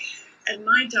feel like at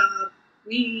my job,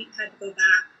 we had to go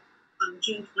back on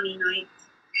June 29th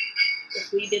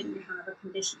if we didn't have a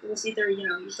condition. It was either, you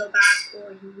go back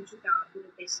or you lose your job.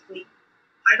 Basically,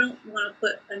 I don't want to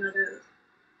put another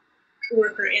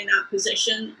worker in that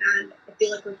position, and I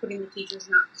feel like we're putting the teachers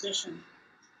in that position.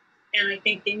 And I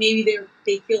think they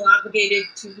feel obligated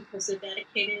to, because they're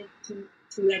dedicated to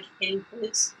educating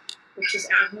kids, which is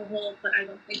admirable. But I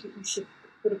don't think that you should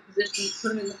put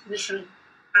them in the position of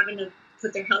having to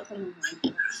put their health on the line for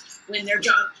that when their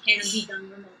job can be done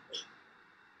remotely.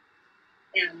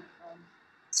 And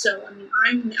so, I mean,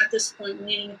 I'm at this point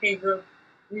leaning in favor of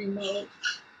remote,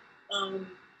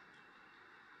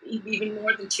 even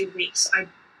more than 2 weeks. I'm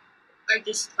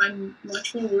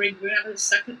much more worried we're gonna have a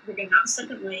second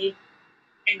wave,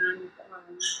 and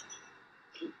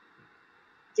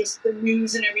just the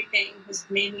news and everything has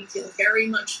made me feel very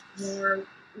much more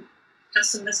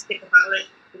pessimistic about it,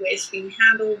 the way it's being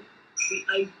handled.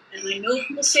 I know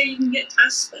people say you can get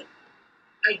tests, but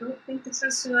I don't think the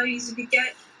tests are that easy to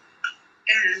get,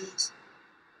 and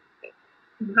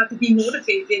you have to be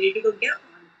motivated to go get one.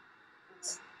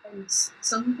 And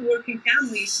some working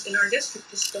families in our district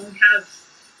just don't have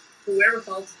the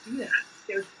wherewithal to do that.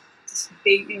 They're just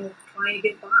trying to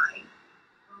get by.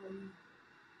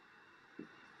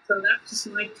 So that's just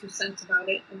my 2 cents about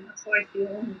it, and that's how I feel.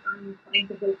 And I'm inclined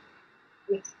to vote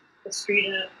with the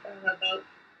street about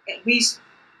at least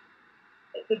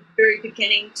at the very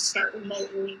beginning to start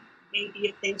remotely. Maybe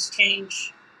if things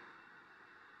change,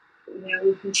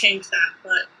 we can change that.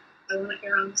 But I want to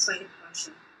err on the side of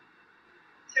caution.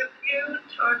 So you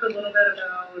talk a little bit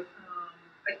about,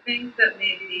 I think that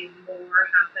maybe more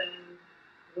happened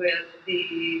with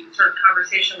the sort of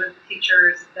conversation with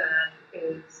teachers than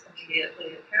is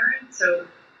immediately apparent. So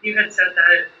you had said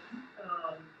that,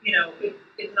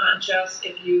 it's not just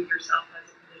if you yourself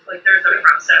has a condition, like there's a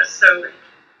process.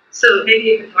 So maybe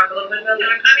you could talk a little bit about that.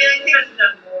 I mean, I think I've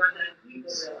done more than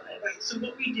people realize. Right, so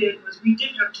what we did was we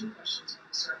did have 2 questions on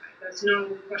the survey. There's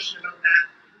no question about that.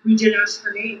 We did ask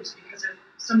for names because if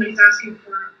somebody's asking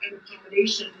for an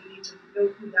accommodation, we need to know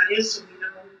who that is so we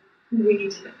know who we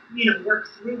need to, work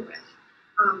through with.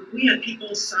 We had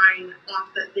people sign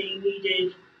off that they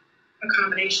needed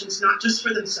accommodations, not just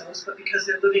for themselves, but because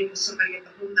they're living with somebody at the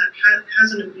home that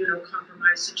has an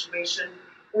immunocompromised situation,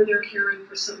 or they're caring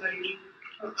for somebody,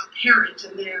 a parent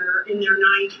in their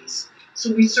 90s.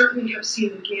 So we certainly have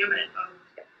seen the gamut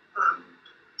of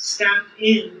staff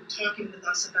talking with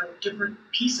us about different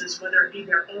pieces, whether it be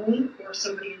their own or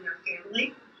somebody in their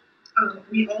family.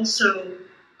 We also,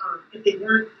 if they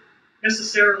weren't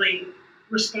necessarily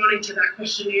responding to that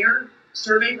questionnaire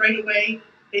survey right away,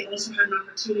 they also had an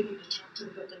opportunity to talk to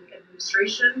the building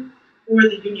administration or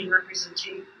the union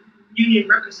representative.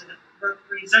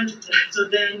 So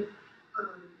then,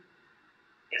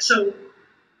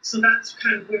 so that's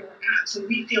kind of where we're at. So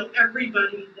we feel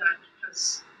everybody that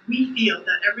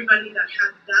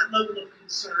had that level of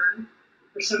concern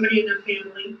for somebody in their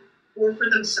family or for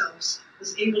themselves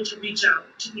was able to reach out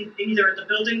to either at the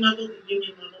building level, the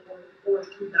union level, or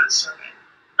through that survey.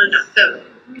 So,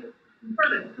 We've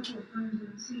heard it a couple of times and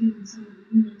I've seen in some of the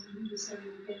emails, and we just said it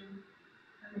again.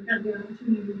 We've had the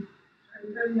opportunity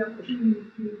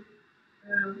to,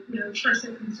 express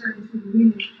their concerns to the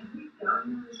union. Have we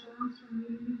gotten a response from the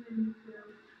union? And,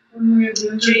 one way or the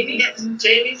other?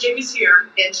 Jamie's here,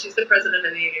 and she's the president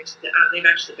of the union. They've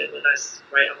actually been with us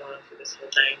right along through this whole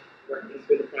thing, working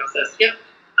through the process. Yep.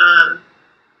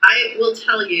 I will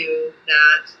tell you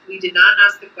that we did not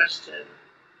ask the question,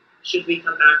 should we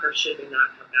come back or should we not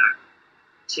come back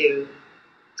to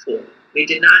school? We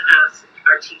did not ask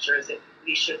our teachers if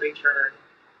we should return.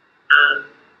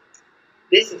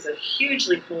 This is a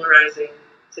hugely polarizing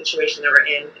situation that we're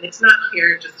in, and it's not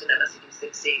here just in MSAD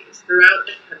 60, it's throughout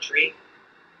the country.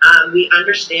 We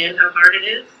understand how hard it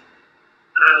is.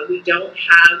 We don't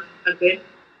have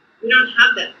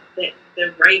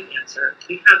the right answer.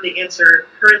 We have the answer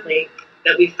currently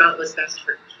that we felt was best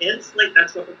for kids. Like,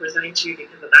 that's what we're presenting to you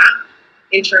because of that,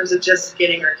 in terms of just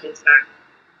getting our kids back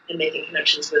and making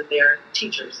connections with their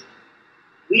teachers.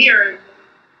 We are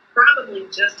probably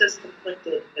just as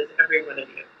conflicted as every one of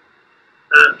you.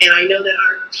 And I know that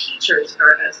our teachers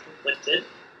are as conflicted.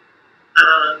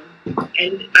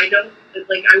 And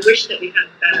I wish that we had a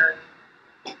better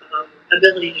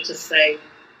ability to just say,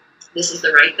 this is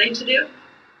the right thing to do.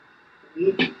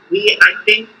 I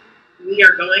think we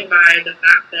are going by the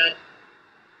fact that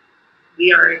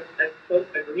we are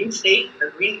a green state, a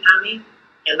green county,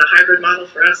 and the hybrid model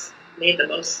for us made the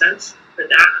most sense for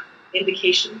that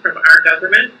indication from our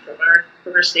government,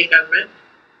 from our state government.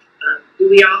 Do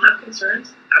we all have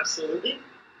concerns? Absolutely.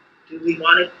 Do we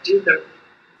want to do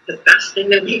the best thing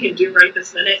that we can do right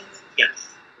this minute? Yes.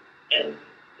 And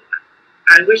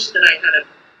I wish that I had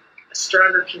a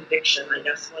stronger conviction, I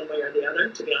guess, one way or the other,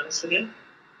 to be honest with you.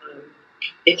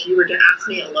 If you were to ask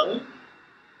me alone,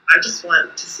 I just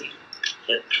want to see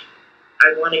kids.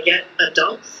 I want to get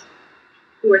adults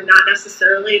who are not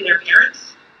necessarily their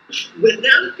parents with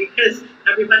them, because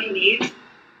everybody needs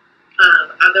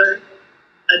other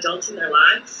adults in their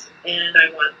lives, and I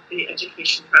want the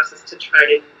education process to try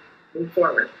to move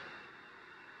forward.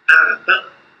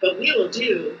 But we will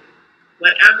do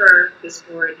whatever this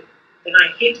board, and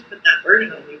I hate to put that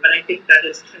burden on you, but I think that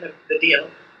is kind of the deal.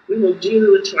 We will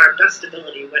do to our best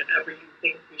ability whatever you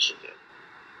think we should do.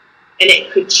 And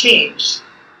it could change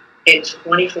in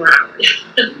 24 hours.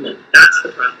 That's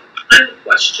the problem. I have a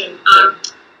question.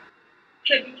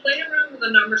 Have you played around with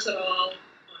the numbers at all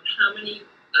on how many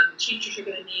teachers you're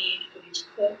going to need for these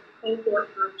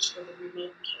cohort groups for the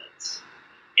remote kids?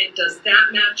 And does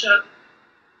that match up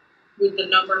with the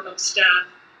number of staff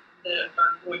that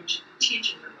are going to be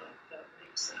teaching remote? That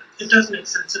makes sense. It does make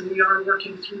sense, and we are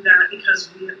working through that because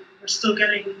we're still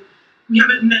getting, we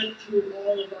haven't met through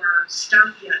all of our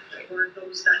staff yet, or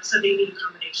those that said they need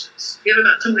accommodations. We have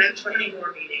about 20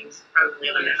 more meetings probably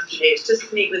in the next few days just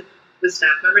to meet with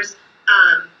staff members.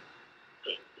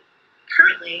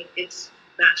 Currently, it's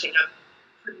matching up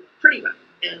pretty well,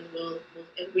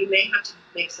 and we may have to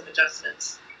make some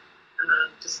adjustments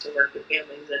just to work with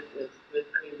families and with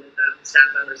staff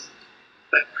members.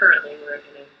 But currently, we're in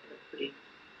a pretty.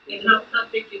 And how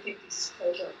big do you think these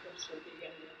cohort groups will be?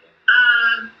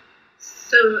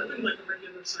 So like a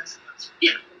regular size class.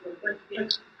 Yeah. Like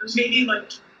maybe like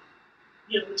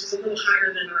 20, which is a little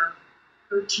higher than our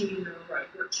 13 or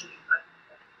 14. But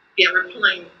yeah, we're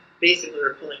pulling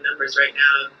numbers right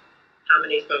now of how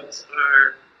many folks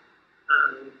are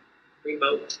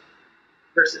remote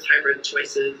versus hybrid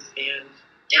choices, and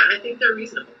yeah, I think they're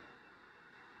reasonable.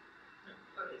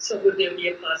 So would there be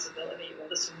a possibility, well,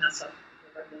 this would mess up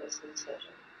the regular school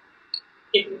schedule,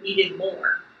 if we needed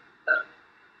more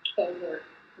cohort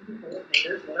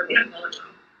coordinators, whatever you call it,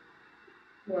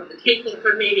 more of the people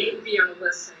could maybe be on a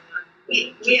list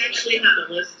saying, we actually have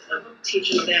a list of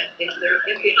teachers that if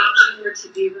the option were to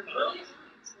be remote,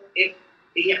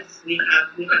 yes, we have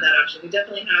that option. We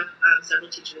definitely have several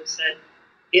teachers who said,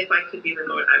 if I could be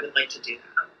remote, I would like to do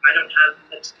that. I don't have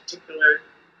a particular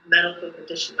medical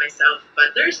condition myself,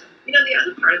 but there's, the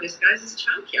other part of this, guys, is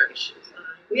childcare issues.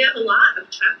 We have a lot of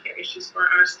childcare issues for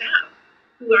our staff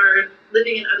who are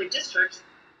living in other districts,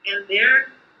 and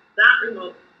that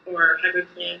remote or hybrid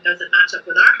plan doesn't match up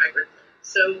with our hybrid plan.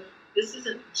 So this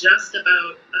isn't just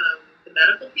about the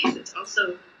medical piece, it's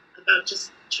also about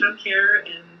just childcare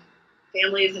and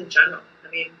families in general.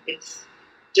 I mean, it's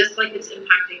just like it's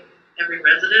impacting every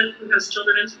resident who has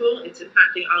children in school, it's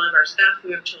impacting all of our staff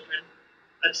who have children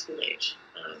of school age.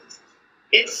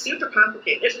 It's super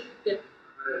complicated. I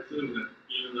assume that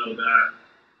even though that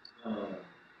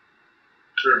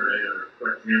survey or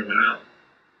questionnaire went out,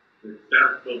 the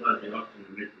staff still has the option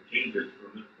to make some changes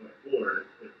from this point forward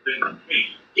if things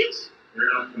change. Yes.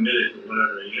 They're not committed to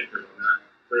whatever they answered on that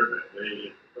survey.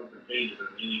 If something changes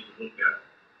and they need to look at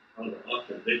other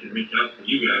options, they can reach out to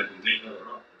you guys and make other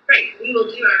options. Right. We will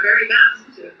do our very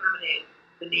best to accommodate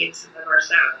the needs of our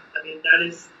staff. I mean,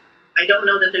 I don't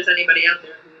know that there's anybody out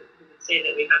there who would say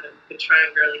that we haven't been trying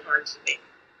really hard to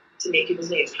meet people's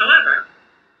needs. However,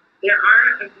 there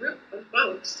are a group of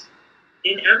folks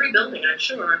in every building, I'm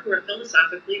sure, who are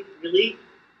philosophically really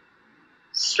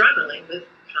struggling with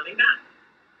coming back.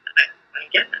 I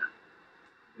get that.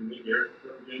 Can we hear it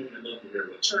from Jamie? I'd love to hear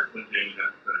what Jamie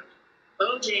has to say.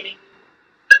 Oh, Jamie.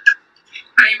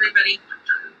 Hi, everybody.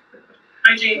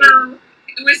 Hi, Jamie. Well,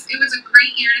 it was a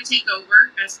great year to take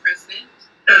over as president.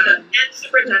 And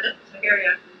superintendent.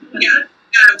 Yeah.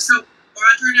 So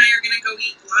Audra and I are going to go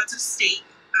eat lots of steak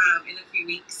in a few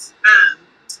weeks.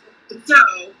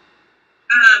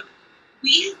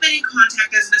 We have been in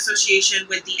contact as an association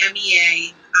with the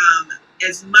MEA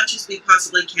as much as we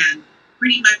possibly can,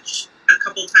 pretty much a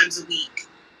couple times a week,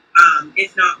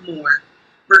 if not more,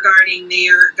 regarding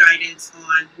their guidance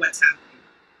on what's happening.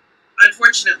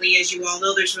 Unfortunately, as you all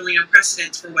know, there's really no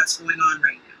precedent for what's going on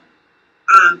right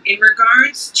now. In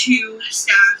regards to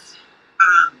staff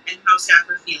and how staff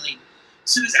are feeling,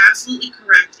 Sue is absolutely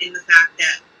correct in the fact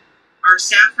that our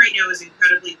staff right now is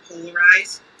incredibly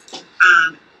polarized.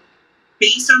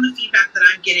 based on the feedback that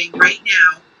I'm getting right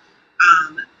now,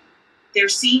 there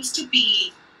seems to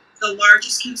be the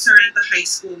largest concern at the high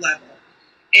school level.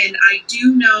 And I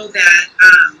do know that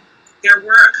there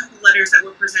were a couple letters that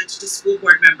were presented to school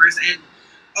board members, and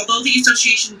although the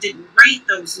association didn't write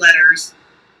those letters,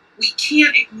 we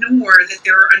can't ignore that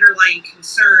there are underlying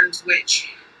concerns which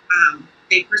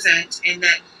they present, and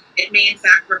that it may in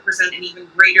fact represent an even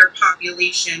greater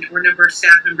population or number of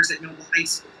staff members at Noble High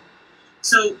School.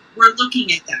 So we're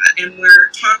looking at that, and we're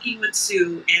talking with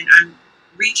Sue, and I'm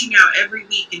reaching out every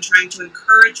week and trying to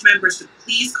encourage members to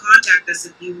please contact us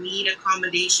if you need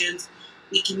accommodations.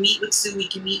 We can meet with Sue, we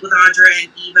can meet with Audra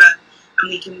and Eva, and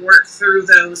we can work through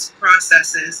those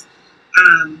processes.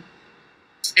 And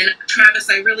Travis,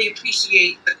 I really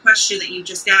appreciate the question that you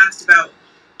just asked about,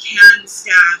 can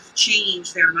staff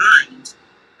change their mind?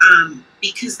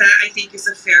 Because that, I think, is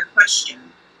a fair question.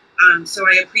 So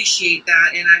I appreciate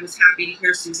that, and I was happy to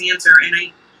hear Sue's answer. And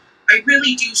I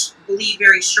really do believe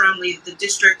very strongly that the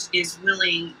district is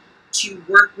willing to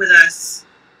work with us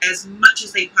as much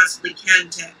as they possibly can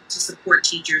to support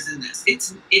teachers in this.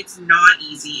 It's not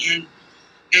easy,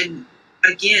 and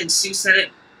again, Sue said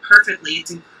it perfectly.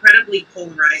 It's incredibly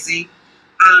polarizing.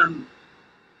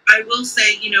 I will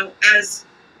say, you know, as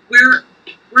we're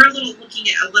looking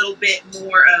at a little bit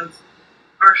more of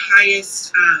our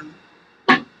highest, our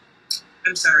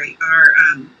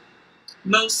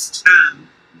most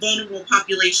vulnerable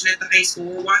population at the high school.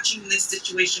 We're watching this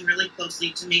situation really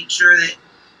closely to make sure that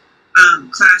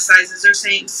class sizes are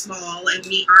staying small, and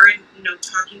we are, you know,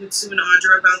 talking with Sue and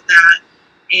Audra about that,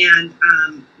 and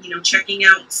you know, checking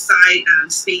out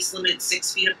space limits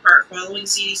 6 feet apart, following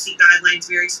CDC guidelines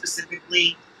very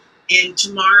specifically. And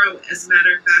tomorrow, as a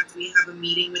matter of fact, we have a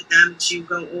meeting with them to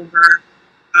go over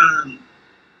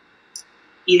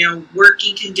you know,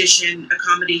 working condition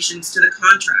accommodations to the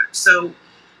contract. So,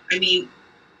 I mean,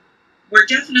 we're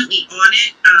definitely on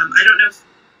it. I don't know if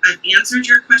I've answered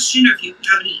your question or if you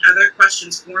have any other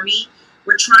questions for me.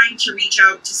 We're trying to reach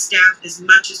out to staff as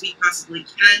much as we possibly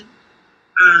can.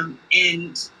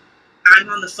 And I'm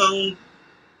on the phone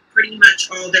pretty much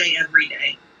all day, every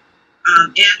day.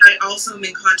 And I also am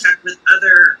in contact with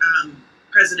other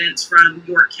presidents from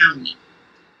York County.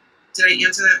 Did I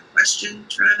answer that question,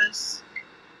 Travis?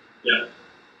 Yeah.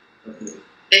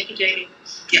 Thank you, Jamie.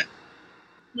 Yeah.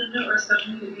 Linda or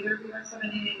Stephanie, did either of you guys have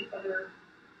any other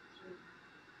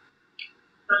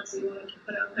thoughts that you wanted to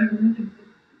put out there?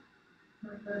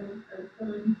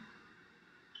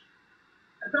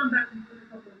 I've gone back and forth a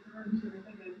couple of times, and I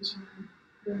think I just want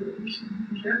to really appreciate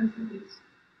the reality is,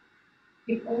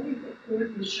 if all we put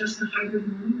forth is just a hybrid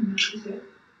model and that is it,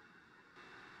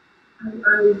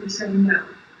 I would be saying no.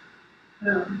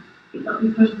 But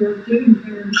because we're giving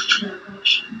parents that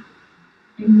option,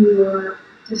 and you are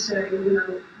to say, you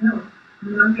know, no,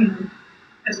 I'm not going to,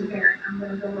 as a parent, I'm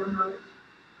going to go remote.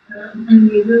 And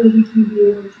the ability to be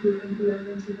able to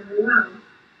implement it very well.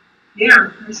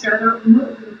 Yeah, I start out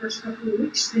remote for the first couple of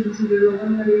weeks, things either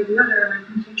one way or the other, and I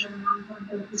can teach them one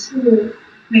point of the school. It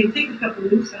may take a couple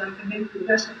of weeks, and I can make the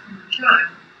adjustment for my child.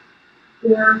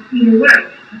 Or either way,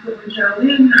 I put my child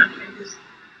in,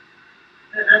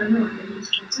 I don't know, I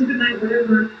just cancel the night,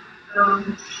 whatever.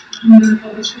 I'm in a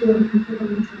public school and can put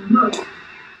them into remote.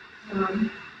 I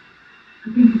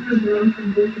think because we're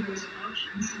offering both of those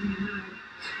options, and you know,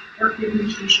 our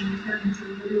administration is having to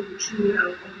literally chew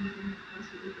out everything that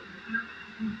possibly can happen.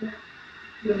 I think that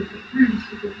the parents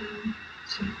should give them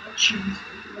some options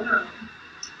as well.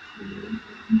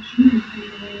 Machine and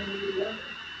the other.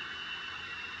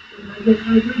 And I get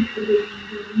hybrid for the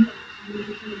remote, so we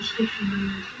get the restriction on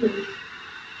the schools.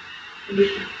 We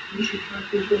should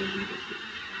probably go and make it.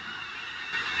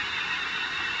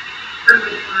 For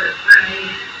my part, I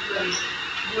was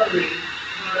worried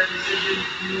about our decision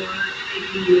more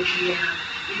taking with the,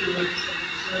 like I said,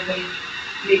 the survey,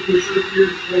 making some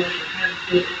parents will have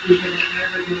to think of a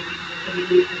hybrid mode because they're going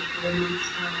to do it for 4 months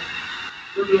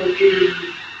remote,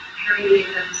 and having to make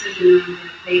that decision on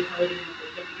that they told them that they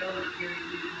get to go and hearing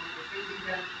multiple things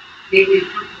that made me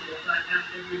uncomfortable, but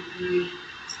after hearing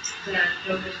that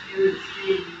those parents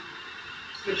can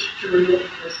switch to remote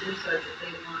for school starts if they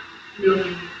want,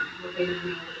 knowing what they don't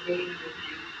know, the date and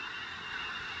everything.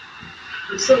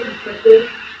 I'm still conflicted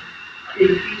in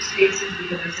a few spaces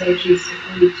because I say she's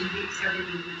only 2 weeks,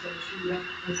 everything is so chewed up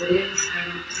as it is. I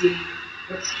don't see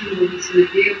what 2 weeks going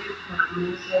to do, but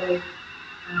I'm also,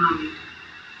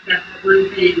 that one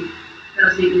thing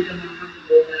does make me feel more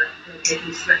comfortable that they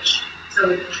can switch. So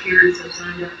if the parents have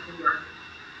signed up for,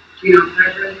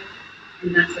 hybrid,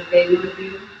 and that's what they want to do,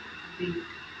 I think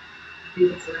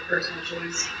it's their personal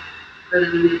choice for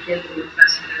them and their kids and what's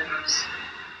best for their house.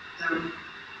 So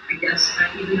I guess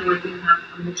even though I do have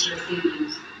a mixture of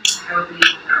feelings, I would leave it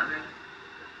that way.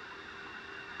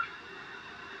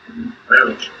 I have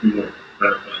a few more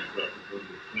clarifying questions on the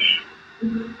plan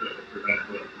to prevent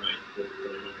what we're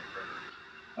really looking for.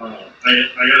 I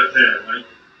gotta say, I like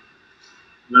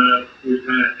we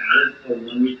kind of added a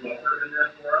 1 week buffer in there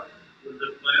for us with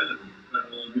this plan that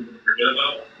a lot of people forget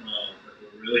about.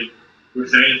 But we're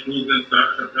saying school's going to start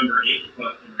September 8th,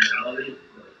 but in reality,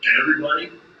 for everybody,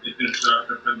 it's going to start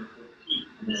September 14th.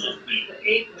 The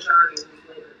 8th was already a week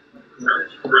later.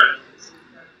 Correct.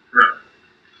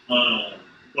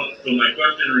 But so my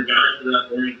question in regards to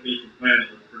that orientation plan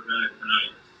that was presented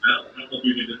tonight, I don't know if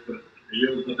you can just put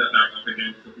that back up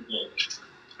again so people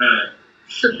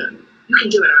You can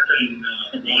do it, Arthur.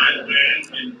 And why the plan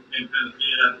and kind of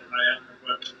see it as I asked the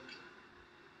question.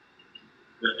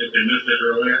 If they missed it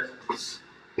earlier.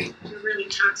 You're really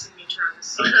taxing me,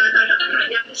 Travis. You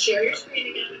have to share your screen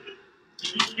again.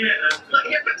 Yeah. Look,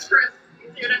 here comes Chris.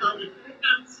 He's here to help. Here he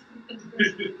comes.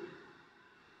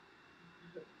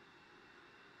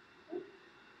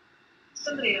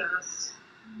 Somebody asked,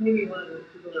 maybe one of the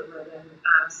people that wrote in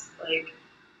asked, like,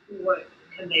 what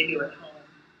can they do at home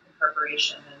in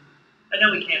preparation? And I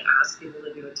know we can't ask people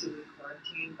to do a 2-week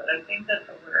quarantine, but I think that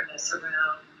awareness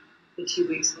around the 2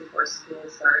 weeks before school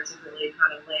starts and really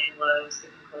kind of laying low,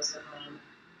 sticking close to home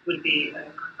would be an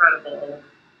incredible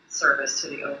service to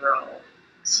the overall.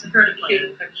 I heard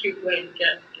a cute way to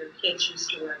get your kids used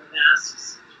to wearing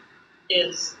masks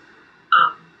is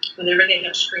whenever they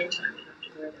have screen time, they have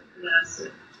to wear them. Yes.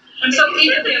 And so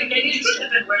even they used to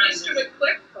have been wearing used to it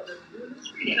quick, but they're doing the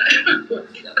screen time.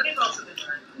 They've also been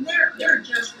wearing. They're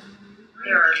just.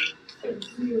 They're already.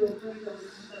 There's no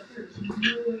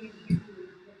way you can do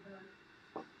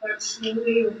it. But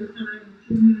slowly over time,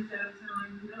 2 minutes at a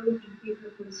time, no one can keep her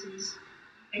places.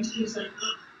 And she's like,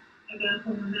 oh, I gotta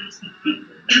put my mask on.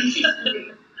 She's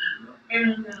great.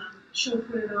 And she'll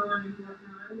put it on and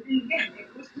whatnot. And again, it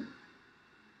wasn't,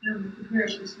 compared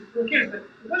to this before kids, but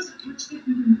it wasn't much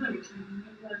different in place. I mean,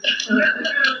 it was, the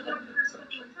first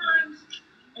couple of times,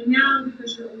 and now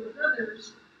because her older brothers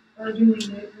are doing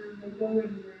it, when they go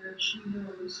anywhere, she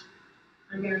knows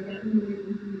I gotta get moving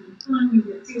and fun, we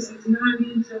get seasons, you know what I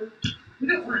mean? So we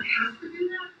don't want to have to do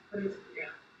that, but it's,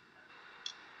 yeah.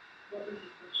 What was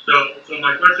your question? So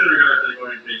my question regarding the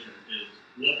orientation is,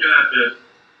 looking at this,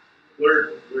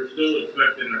 we're still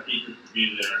expecting our teachers to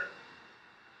be there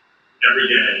every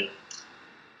day,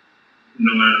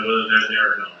 no matter whether they're there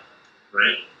or not,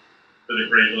 right? For the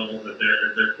grade level that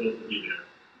they're supposed to be there.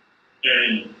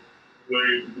 And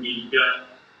we got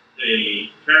a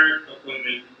parent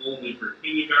appointment only for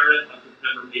kindergarten on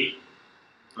September 8th.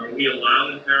 Are we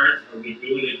allowing parents? Are we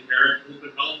doing a parent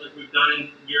open house like we've done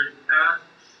in years past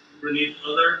for these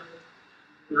other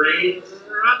grades?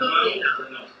 Probably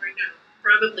not. No.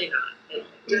 Probably not.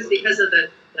 Just because of the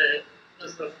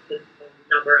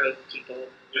number of people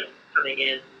coming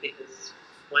in, because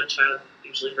one child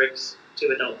usually brings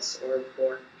 2 adults or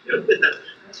more with them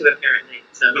to a parent night.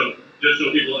 So just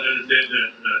so people understand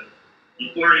that the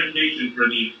orientation for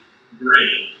these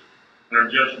grades are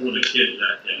just for the kids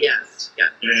that day. Yes, yeah.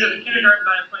 And, So the kindergarten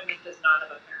by appointment does not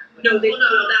have a parent. No, they don't.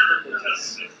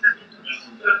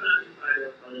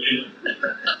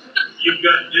 You've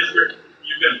got district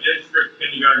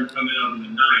kindergarten coming on the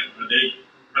 9th. Are they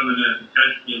coming at the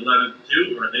 10th, the 11th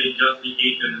too, or are they just the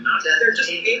 8th and the 9th? They're just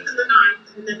the 8th and the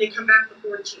 9th, and then they come back the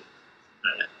 14th.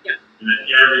 Yeah. And then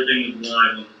everything is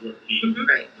live on the 14th.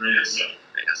 Right.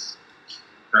 Yes.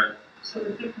 Right. So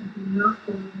we're technically not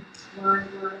going live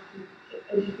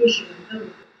education and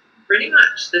everything. Pretty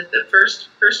much. The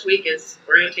first week is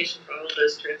orientation for all of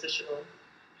those transitional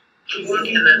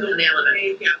Walking and through the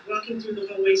elementary. walking through the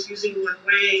hallways using one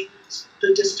way,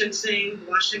 the distancing,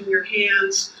 washing your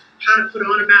hands, how to put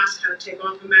on a mask, how to take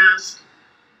off a mask,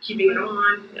 keeping it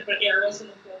on. But arrows in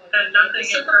the floor. And nothing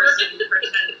in person for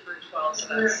 10 through 12, so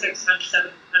that's 600,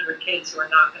 700 kids who are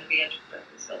not going to be entering the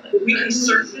facility. But we can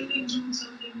certainly do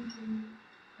something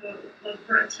to, like,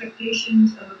 for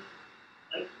expectations of,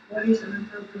 like, what is an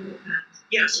appropriate mask?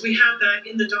 Yes, we have that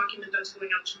in the document that's going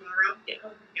out tomorrow.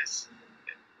 Yeah. Yes.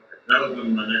 That was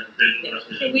my next big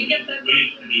question. Can we get that? We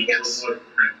need to be more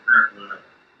transparent with our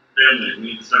families. We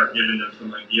need to start giving them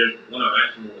some ideas of what our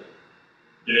actual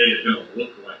day is going to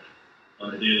look like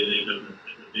on a day-to-day business,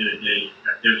 day-to-day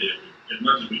activity, as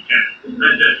much as we can.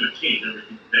 Not just to change every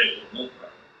single day for the most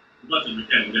part. As much as we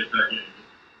can, we get start getting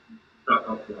stuff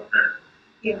up to our parents.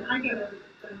 Yeah, I got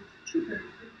two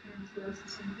parents who asked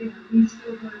the same thing. We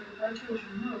still got to let our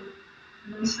children know,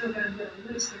 and we still got to get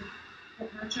a list of what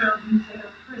my child needs to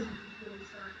have present before they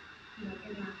start,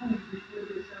 in our home, before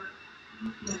they start,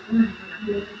 online, like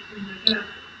do everything like that,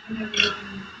 and then we're looking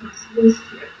at cost list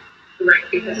here. Right,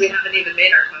 because we haven't even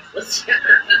made our cost list yet.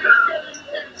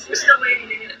 We're still waiting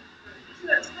to get it. So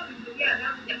that's coming, but yeah,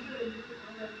 that would be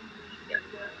good.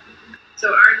 So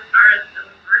our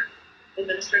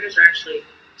administrators are actually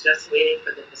just waiting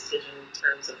for the decision in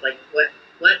terms of like what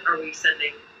are we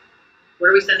sending, what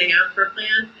are we sending out for a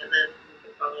plan, and then we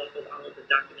can follow up with all of the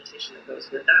documentation that goes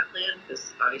with that plan,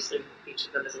 because obviously each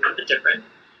of them is a little bit different.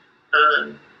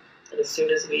 And as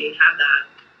soon as we have that,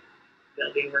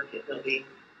 they'll be working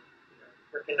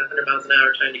 100 miles an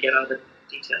hour trying to get all the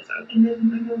details out. And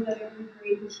then I know that every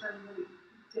grade is probably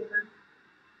different,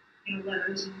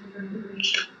 letters and different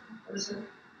information. So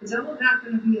is all of that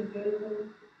going to be available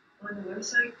on the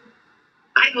website?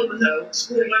 I hope so.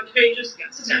 School web pages,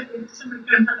 yes. So that if somebody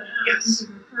comes to the house, Yes. you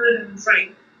can refer them.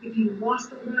 Right. If you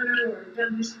lost a letter or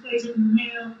got misplaced in the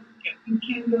mail, you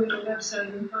can go to the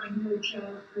website and find your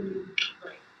child for you.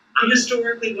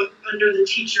 Historically, under the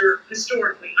teacher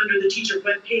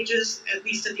web pages, at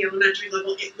least at the elementary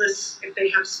level, it lists if they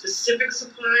have specific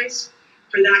supplies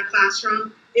for that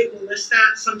classroom, it will list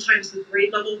that. Sometimes the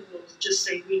grade level will just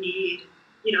say we need,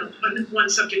 one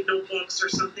subject notebooks or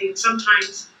something.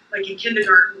 Sometimes, like in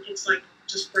kindergarten, it's like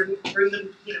just bring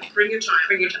them, bring your child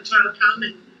come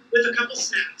and with a couple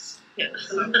snacks. Yeah.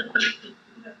 So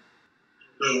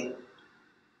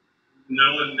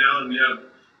now we have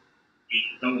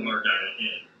some of our data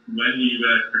in. When do you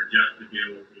guys project to be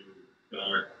able to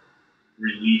start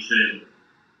releasing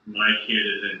my kid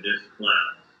is in this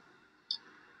class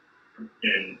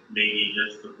and they need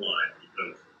this supply?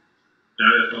 Because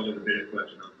that is probably the biggest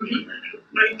question I'm seeing right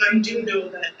now. I do know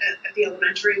that at the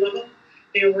elementary level,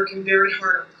 they are working very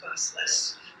hard on the class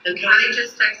list. And Connie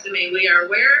just texted me, we are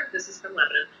aware, this is from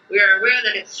Lebanon, we are aware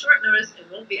that it's short notice and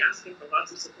won't be asking for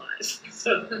lots of supplies.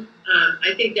 So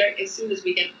I think as soon as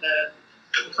we get the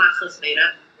class list made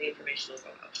up, the information will go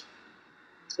out.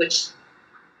 Which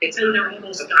it's And they're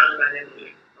almost done by the end of the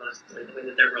week, honestly, the way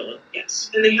that they're rolling. Yes,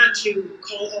 and they had to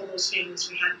call all those families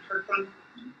we hadn't heard from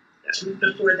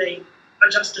before they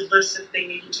adjusted lists if they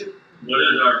needed to. What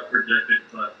is our projected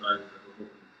class size that we're hoping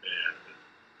to stay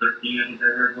at? 13, I think I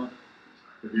heard one.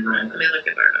 Could be wrong. Let me look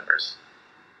at our numbers.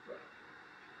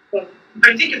 Well,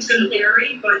 I think it's gonna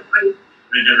vary, but I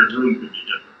think every room could be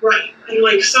different. right, and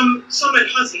like some at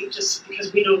Huzzy, just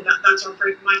because we know that that's my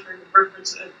frame of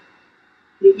reference,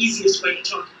 the easiest way to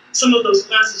talk. Some of those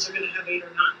classes are gonna have 8 or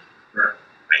 9. Right.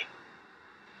 Right.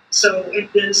 So, and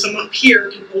then some up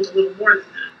here can hold a little more than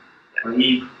that. Are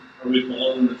we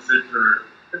following the 6 or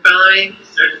We're following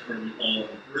 6, or are we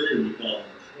following 3, or are we following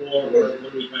 4,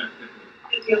 what are we kind of thinking?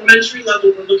 At the elementary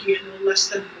level, we're looking at no less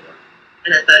than 4.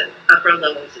 and at the upper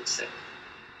levels it's 6.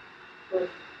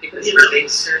 Because they're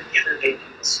big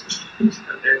pupils.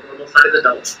 They're normal sized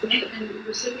adults. And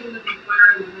we're sticking with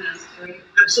requiring the masks, right?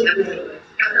 Absolutely.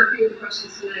 After a few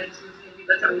questions tonight, so it's going to be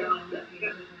That's okay. long.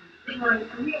 Right,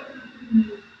 and we are putting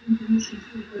the information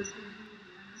too, because we do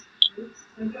the last weeks.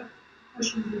 I got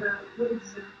questions about what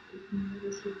exactly can you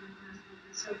issue in the last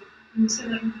week. So when you send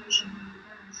that information to the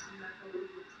parents, you have to look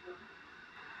as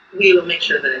well. We will make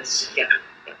sure that it's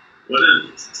What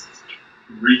is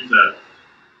recess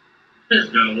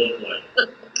gonna look like?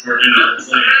 Or in our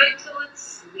plan? Till it's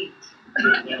sweet. And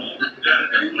then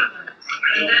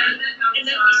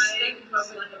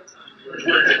we're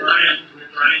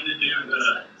trying to do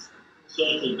the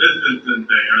social distancing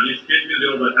thing. Are these kids gonna be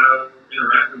able to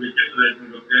interact with the kids so they can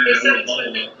go stand in a bubble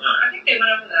I outside? think they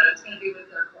went over that, it's gonna be with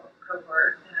their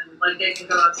cohort, and like they can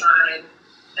go outside,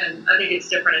 and I think it's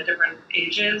different at different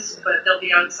ages, but they'll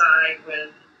be outside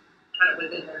with, kind of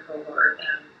within their cohort,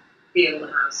 and be able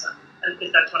to have some, and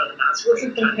if that's one of the masks.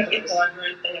 If they have a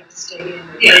quadrant, they have to stay in.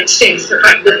 Yeah, it stays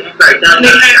right. right. And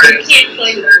they can't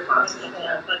play with their class.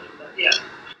 Yeah.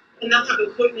 And they'll have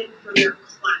equipment for their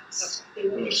class. They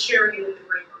will be sharing it with the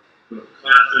grade level. So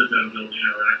classes and they'll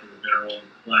interact with their own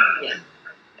class.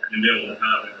 Yeah. And be able to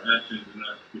have interactions and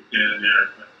not be standing there.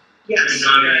 Yes.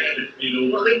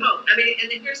 Well, we hope. I mean,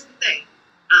 and then here's the thing.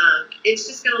 It's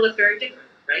just going to look very different,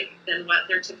 right, than what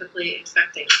they're typically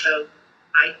expecting. So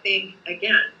I think,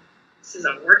 again, this is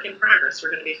a work in progress. We're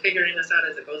going to be figuring this out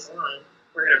as it goes along.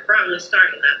 We're going to probably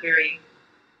start in that very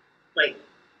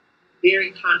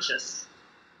conscious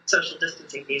social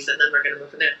distancing piece, and then we're going to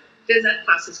move from there. Phys ed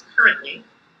classes currently,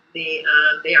 they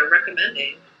are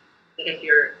recommending that if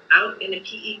you're out in a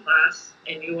PE class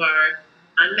and you are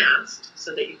unmasked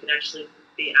so that you can actually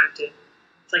be active,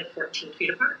 it's like 14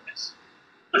 feet apart.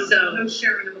 So No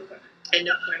sharing of equipment. And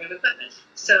no sharing of equipment.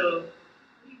 So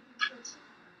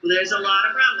there's a lot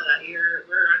of problem with that.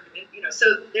 So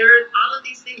there are all of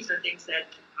these things are things that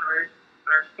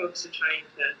our folks are trying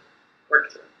to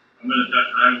work through.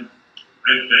 I've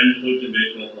been coaching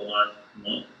baseball for the last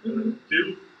month,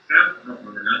 two, I don't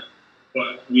remember now,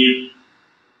 but we've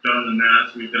done the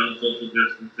masks, we've done social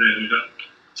distancing,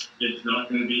 it's not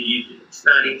going to be easy. It's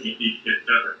not to keep these kids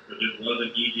separate, because it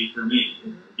wasn't easy for me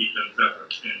to keep them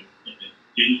separate, and it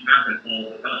didn't happen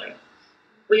all the time.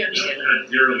 We understand I had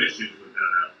zero issues with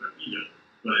that aspect either,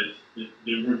 but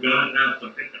we're going to have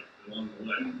some hiccups along the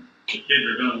way. The kids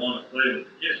are going to want to play with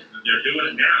the kids, and they're doing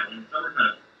it now in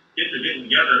summertime. Kids are getting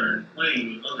together and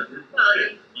playing with other groups of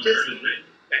kids on a regular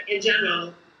basis. In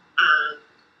general,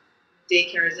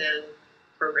 daycares and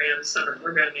programs, summer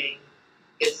programming,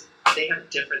 they have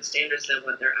different standards than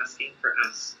what they're asking for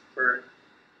us for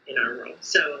in our world.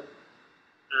 So,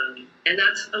 and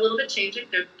that's a little bit changing.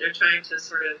 They're trying to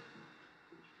sort of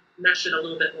mesh it a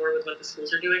little bit more with what the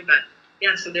schools are doing. But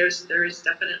yeah, so there is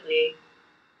definitely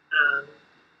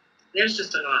there's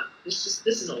just a lot. This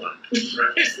is a lot.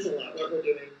 Right. This is a lot what we're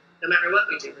doing. No matter what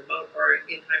we do, remote or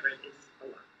in hybrid, is a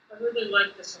lot. I really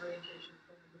like this orientation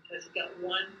program because you got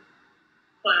one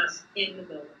class in the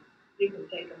building. You can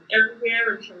take them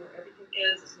everywhere and show where everything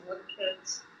is. It's more the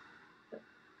kids.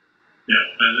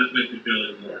 Yeah, and this makes me feel a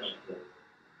little more comfortable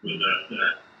with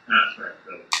that aspect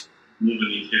of moving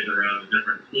these kids around to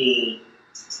different schools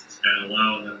and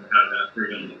allowing them to have that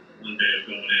freedom one day of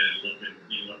going in and looking and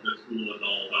seeing what this school is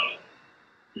all about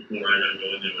before I gotta go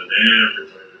in there with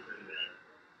everybody that's in there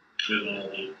with all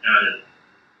the added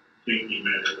safety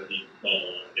measures that need to follow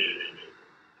on a day-to-day basis.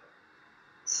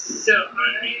 So I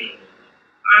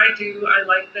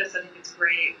like this. I think it's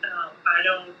great. I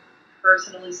don't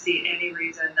personally see any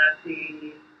reason that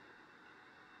the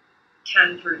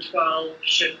 10 through 12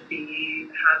 shouldn't be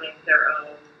having their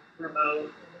own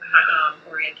remote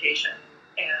orientation.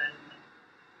 And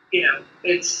I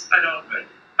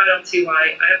don't see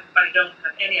why. I don't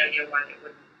have any idea why they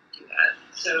wouldn't do that.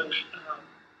 So,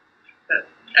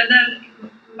 and then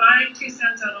my 2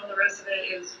 cents on all the rest of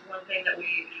it is one thing that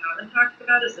we haven't talked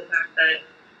about is the fact that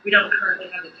we don't currently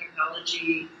have the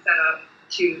technology set up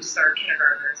to start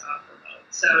kindergartners off remote.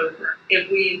 So if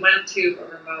we went to a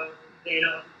remote, they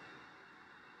don't.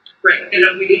 Right.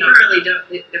 We currently don't.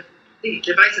 If the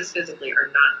devices physically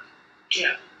are not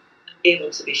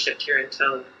able to be shipped here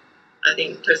until, I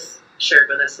think Chris shared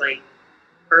with us, like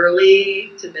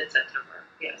early to mid-September.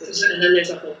 Yes. And then there's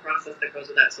a whole process that goes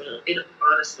with that. So it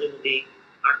honestly will be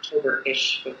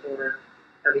October-ish before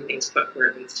everything's put where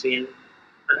it needs to be, and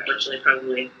unfortunately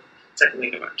probably second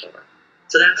week of October.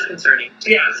 So that's concerning.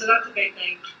 Yeah, so that's a big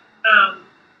thing.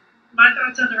 My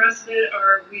thoughts on the rest of it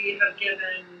are we have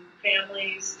given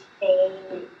families full,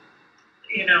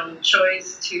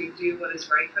 choice to do what is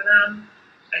right for them.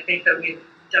 I think that we've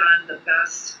done the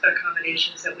best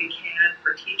accommodations that we can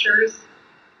for teachers.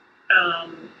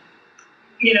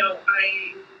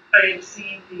 I've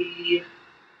seen the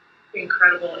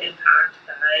incredible impact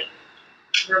that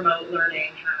remote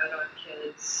learning had on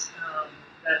kids,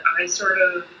 that I sort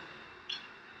of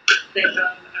think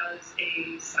of as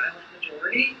a silent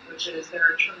majority, which is there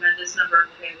are a tremendous number of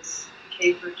kids,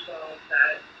 K through 12,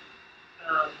 that,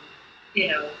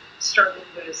 struggled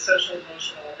with social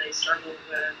emotional, they struggled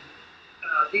with,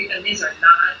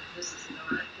 this is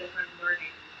not different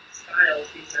learning styles,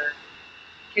 these are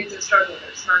kids that struggle,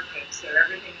 they're smart kids, they're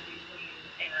everything in between,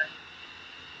 and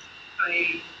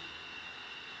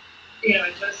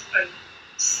I've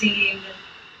seen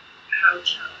how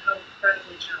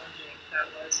incredibly challenging that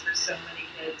was for so many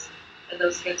kids, and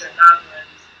those kids are not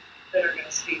ones that are going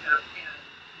to speak up and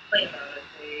complain about it.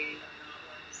 They are not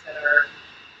ones that are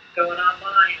going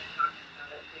online and talking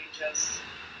about it. They just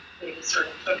sort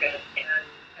of took it, and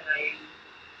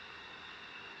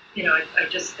I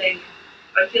just think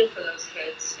I feel for those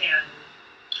kids, and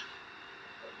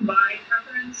my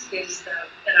preference is that,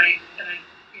 and I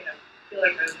feel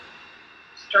like I've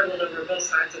struggled over both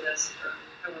sides of this for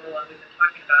however long we've been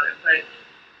talking about it, but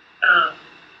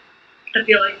I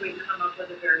feel like we've come up with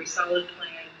a very solid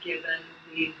plan given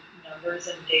the numbers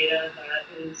and data that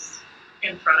is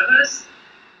in front of us,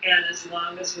 and as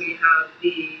long as we have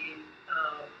a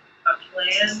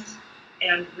plan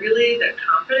and really the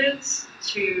confidence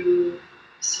to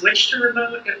switch to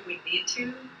remote if we need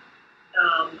to,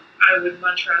 I would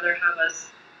much rather have us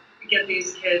get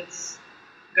these kids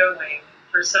going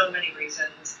for so many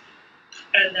reasons.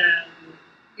 And then,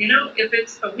 if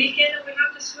it's a weekend and we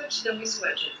have to switch, then we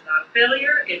switch. It's not a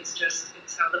failure, it's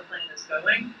how the plan is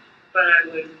going. But I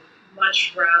would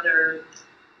much rather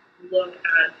look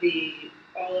at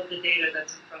all of the data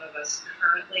that's in front of us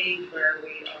currently where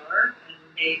we are and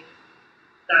make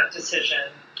that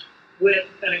decision with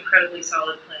an incredibly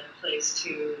solid plan in place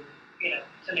to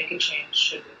to make a change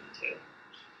should we need to.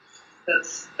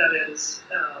 That is,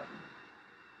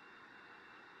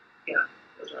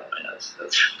 those are all my notes.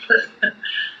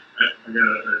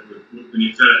 When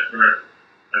you said it,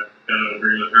 I gotta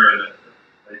agree with her that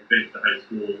I think the high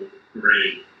school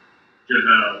grade should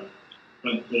have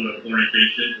some sort of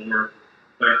orientation or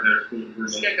start their school remote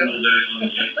school day on the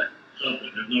 8th.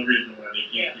 Something. There's no reason why they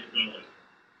can't keep going.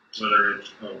 Whether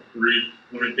it's a brief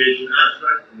orientation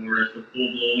aspect or it's a full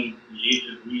blown the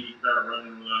ages we start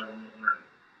running without remote learning.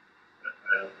 I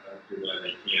don't see why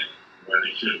they can't, why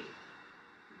they shouldn't.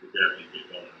 They definitely get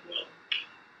going as well.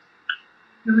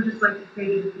 I would just like to say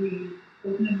that if we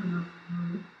open a remote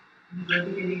room in the very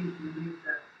beginning, we can use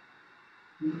that.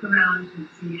 And look around and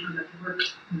see how that works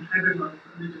in hybrid mode for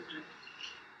other districts.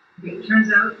 If it turns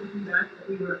out, looking back, that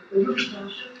we were over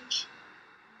cautious,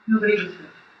 nobody was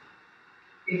hurt.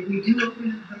 If we do open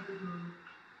a hybrid mode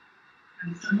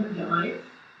and someone dies,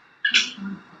 it's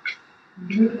on us.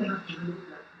 We're going to have to live with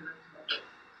that for the rest of our lives.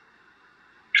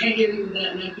 I agree with that,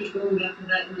 and I keep going back to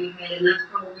that in my head, and that's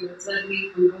probably what's led me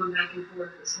from going back and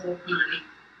forth this whole time.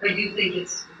 I do think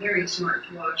it's very smart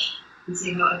to watch and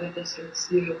see how other districts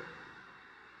do.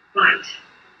 But,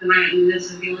 and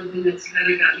this is the only thing that's kind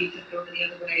of got me tipped over the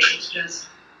other way, it's just,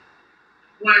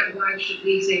 why should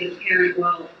we say to the parent,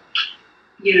 well,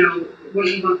 what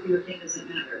you want for your kid doesn't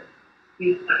matter. I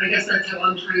guess that's how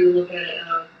I'm trying to look at it,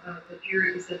 the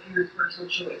parent is the parent's personal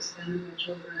choice, them and their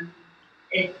children.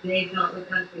 If they felt like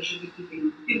that, they should be keeping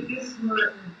them. If this were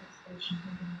an extension,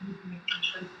 then we would make a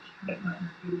choice to have not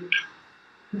included.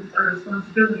 It's our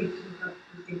responsibility to look up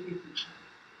the safety of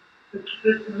the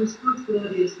child. The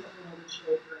responsibility is for all the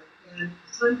children. And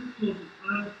some people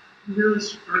are really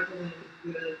struggling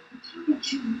with, I'm talking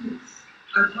 2 weeks.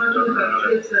 I'm talking about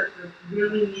kids that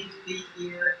really need to be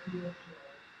here in the home.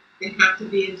 They have to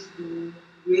be in school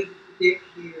with their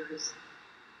peers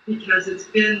because it's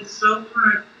been so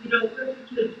hard. What if a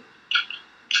kid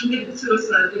committed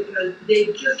suicide because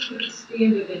they just couldn't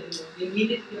stand it anymore? They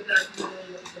needed to get back to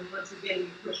normal, and once again,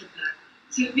 you push it back.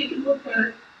 So we can look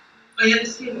at, I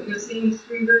understand what you're saying,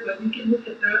 Streeter, but we can look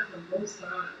at that from both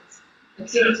sides. And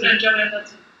Joanne,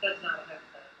 that's not a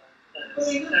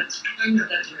hypothetical.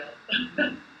 That's real.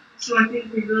 So I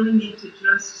think we really need to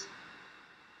just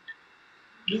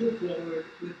move forward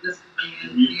with this plan,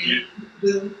 and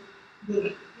we'll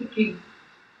if we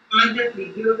find that we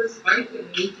do have a spike and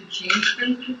we need to change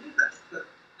things, we'll do that. But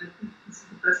I think this is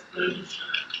the best way to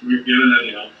start. We've given that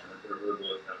the option for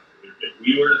if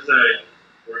we were to say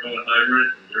we're going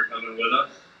hybrid and you're coming with us,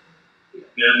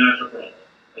 then that's a problem.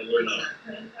 And we're not. I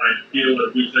feel that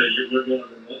if we say we're going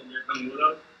remote and you're coming with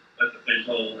us, that's the same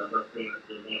call that we're doing if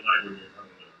we're going hybrid and you're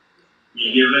coming with us.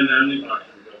 You're giving them the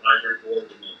option to go hybrid or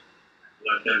remote.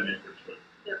 Let them make their choice.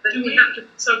 Yeah, but we have to,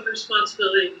 some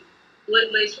responsibility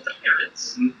lays with the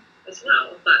parents as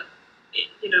well, but,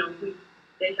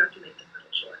 they have to make the final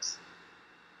choice.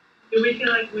 Do we feel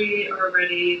like we are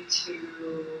ready to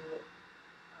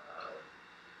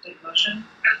take a motion?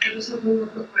 I just have one more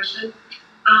quick question.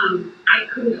 I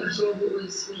couldn't absorb what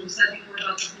was said before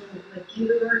about the whole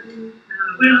kindergarten.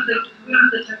 We don't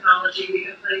have the technology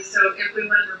in place, so if we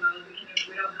went remote,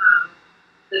 we don't have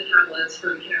the tablets for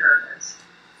the kindergartners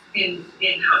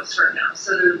in-house right now,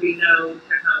 so there would be no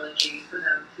technology for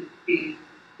them to be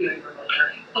doing remote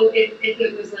learning. Oh, if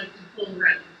it was like the full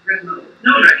remote.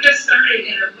 No, we're just starting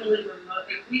in a fully remote.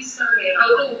 If we started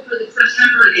for the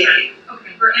September 8th,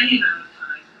 okay, for any amount of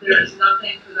time, there's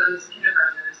nothing for those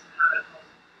kindergartners to have at home.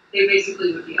 They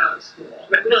basically would be out of school.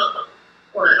 Well,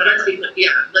 or our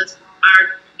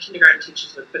kindergarten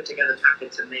teachers would put together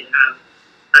packets and they'd have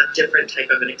a different type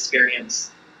of an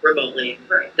experience remotely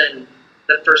than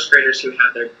the first graders who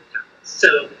have their tablets.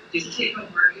 So you take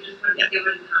homework, you just wouldn't give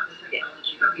them the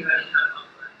technology, but you already have it.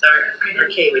 our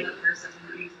K would,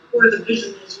 Or the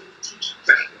visuals with the teachers.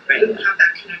 Right. We wouldn't have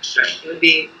that connection. Right. It would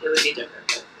be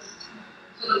different.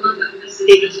 So the one that this is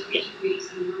just 8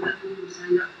 weeks and the one that we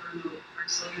signed up for remote are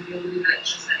still going to be able to do that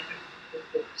just like the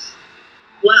course.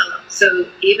 Well, so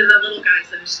even the little guys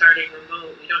that are starting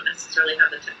remote, we don't necessarily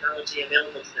have the technology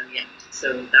available to them yet.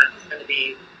 So that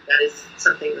is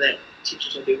something that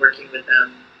teachers will be working with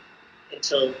them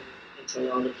until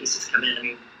all the pieces come in. I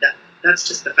mean, that's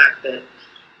just the fact that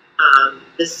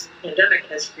this pandemic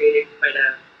has created quite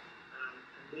a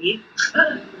need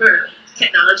for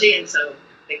technology, and so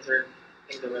things are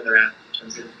where they're at in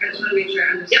terms of. I just want to make sure I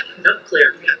understand. Yep, no,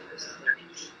 clear. Yep,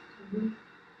 clear.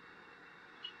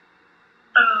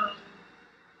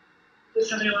 Does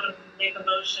somebody want to make a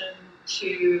motion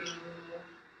to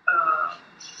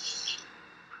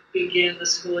begin the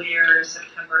school year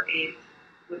September 8th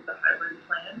with the hybrid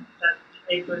plan? Is that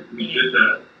hybrid We meeting. did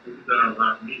that our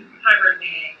last meeting. Hybrid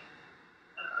meeting.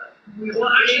 Well,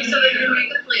 actually, so they did make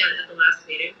the plan at the last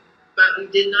meeting, but we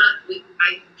did not, we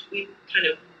kind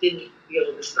of didn't deal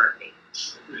with the start date.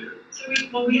 So we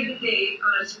did a date,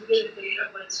 so we did a date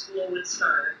of when school would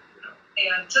start.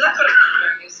 And so that's what I'm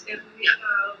wondering is if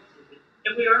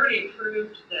we already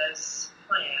approved this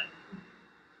plan.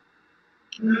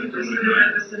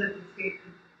 Just so that the state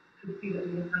could see that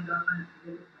we had signed off on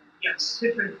it. Yes.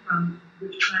 Different from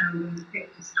which plan we're going to pick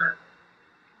to start.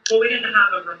 Well, we didn't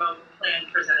have a remote plan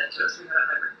presented to us, we had a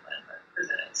hybrid plan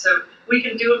presented. So we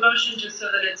can do a motion just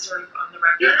so that it's sort of on the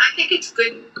record. Yeah, I think it's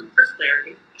good for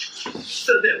clarity,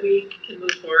 so that we can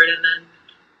move forward and then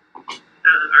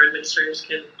our administrators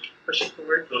can push it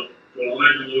forward. So I'll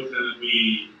make a motion that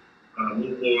we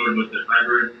move forward with the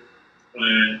hybrid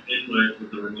plan in place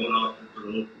with the remote option for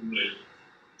those who wish.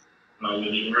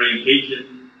 With the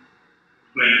orientation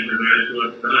plan presented to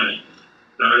us tonight,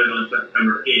 started on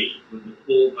September 8th, with the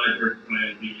full hybrid plan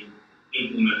being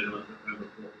implemented on September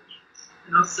 14th.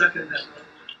 And I'll second that motion.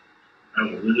 That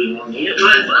was really long. It was.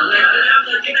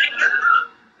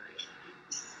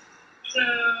 So,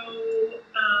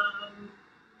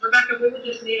 Rebecca, we would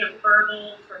just need a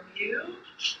verbal from you.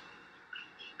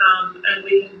 And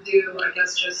we can do, I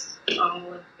guess, just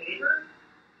all in favor.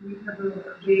 We have a way of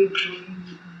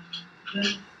voting,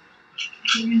 During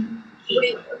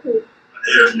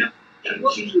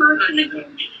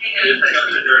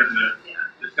the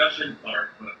discussion part,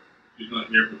 but she's not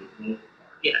here for the vote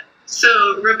part. Yeah. So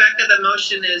Rebecca, the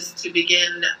motion is to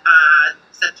begin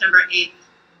September 8th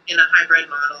in a hybrid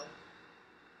model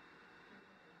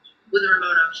with a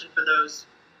remote option for those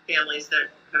families that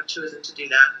have chosen to do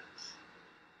that.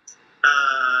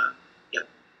 Yep.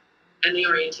 And the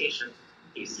orientation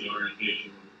piece. The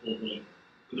orientation with the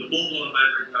full-blown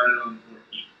hybrid started on the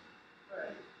 14th.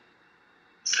 Right.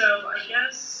 So I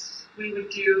guess we would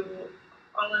do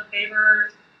all in favor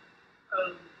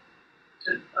of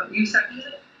you seconded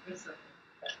it? Yes, sir.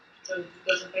 Okay. So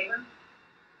those in favor?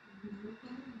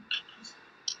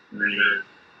 And then you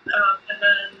And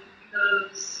then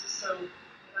those, so we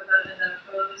have that and then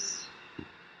opposed.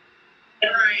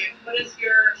 And Ryan, what is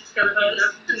your opposed?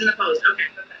 Who's opposed? Okay.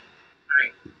 Okay. All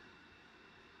right.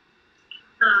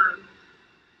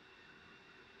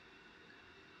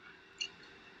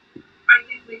 I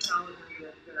think we can all agree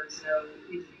that there's no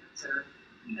easy answer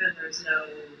and there's no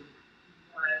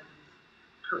one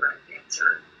correct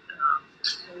answer.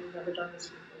 We've never done this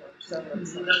before, so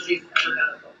nobody's ever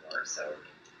done it before, so.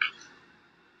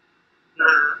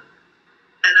 And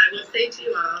I will say to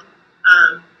you all,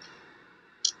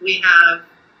 we have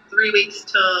 3 weeks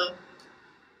till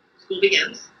school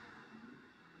begins.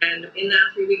 And in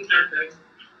that 3-week time frame,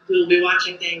 we will be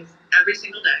watching things every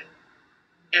single day.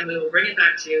 And we will bring it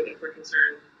back to you if we're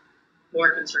concerned,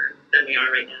 more concerned than we are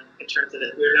right now in terms of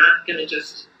it. We're not going to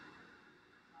just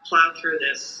plow through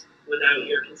this without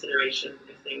your consideration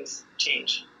if things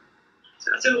change.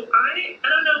 So I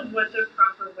don't know what the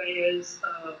proper way is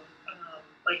of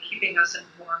like keeping us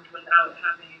informed without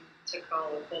having to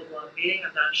call a full-blown meeting.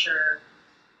 I'm not sure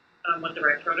what the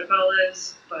right protocol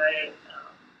is, but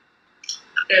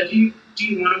do you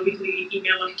want a weekly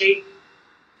email update?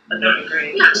 that would be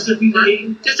great. Yeah, Just a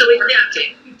weekly. just a weekly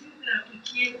update. If we do that, we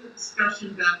can't have a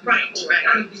discussion back and Right, forth. right.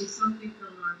 That would be something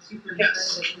from our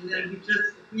superintendent, and then we just,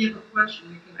 if we have a question,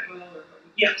 we can call her, but we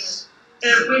can't. Yes.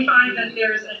 And if we find that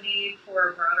there's a need for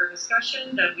a broader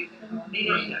discussion, then we can call a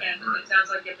meeting, and it sounds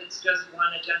like if it's just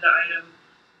one agenda item,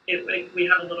 we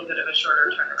have a little bit of a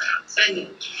shorter turnaround. So. And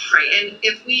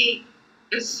if we,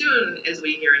 as soon as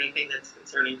we hear anything that's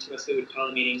concerning to us, we would call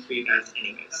a meeting for you guys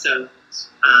anyway. So,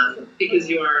 because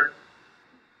you are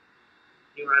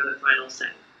the final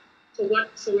say. So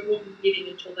we won't be meeting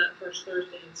until that first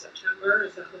Thursday in September,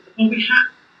 is that what the? Well, we have,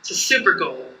 It's a super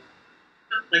goal.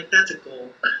 Like that's a goal.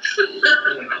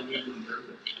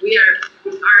 We are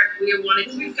wanting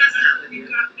to discuss that with you.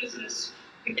 we've got business.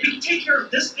 If we take care of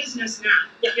this business now,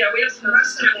 Yeah, we have some the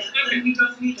rest of it, then we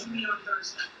don't need to meet on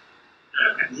Thursday.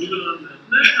 Okay. Moving on then.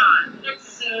 Moving on.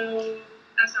 So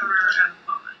SRF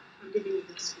bond. I'm giving you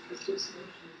this because this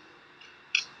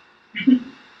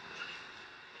motion.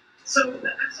 So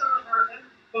the SRF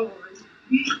bond,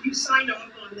 you signed off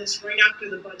on this right after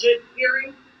the budget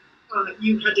hearing.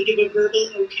 You had to give a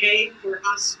verbal okay for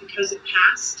us because it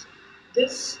passed.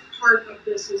 This part of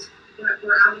this is that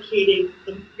we're allocating,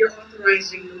 you're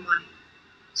authorizing the money.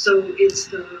 So it's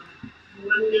the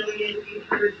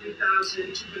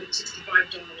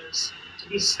 $1,803,265 to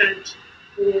be spent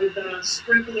for the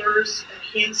sprinklers at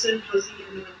Hanson, Huzzy,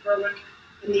 and North Berwick,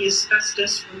 and the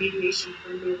asbestos remediation for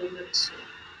Middle School.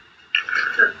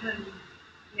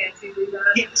 Nancy do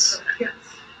that? Yes, yes.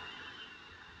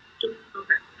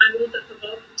 Okay, I move that the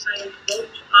vote entitled vote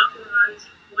to authorize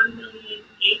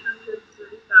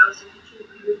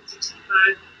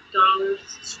 $1,830,265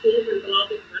 school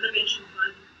revolving renovation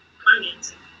fund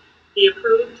financing be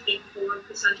approved in form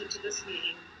presented to this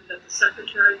meeting, and that the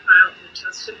secretary file an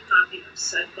attested copy of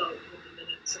said vote with the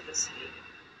minutes of this meeting.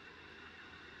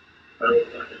 I will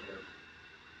second that.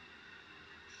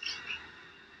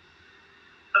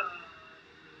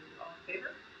 All in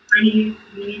favor? We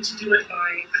need to do it by,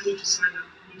 I need to sign up,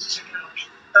 I need to check it out.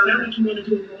 I don't know if you want to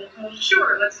do a roll call.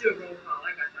 Sure, let's do a roll call,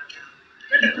 I got that down.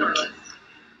 Brenda Corliss.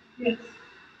 Yes.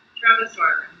 Travis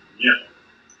Warren. Yes.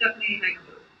 Stephanie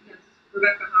Hagelboo. Yes.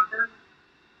 Rebecca Hopper.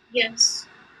 Yes.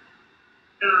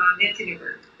 Nancy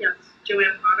Newberg. Yes.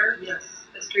 Joanne Potter. Yes.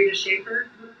 Estrida Schaefer.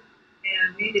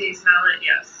 And me, Denise Mallett,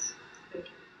 yes. Thank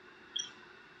you.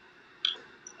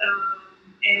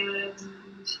 And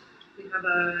we have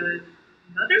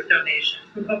another donation.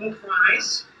 From Public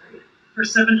Prize for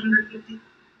 $750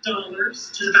 to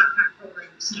the backpack program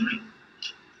this time.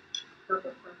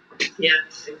 Yeah,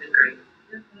 they've been great.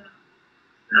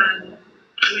 And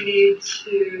we need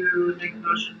to make a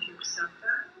motion to accept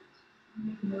that.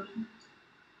 Make a motion.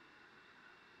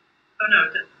 Oh, no,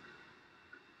 did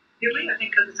we? I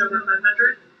think because it's over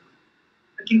 500.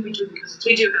 I think we do because it's.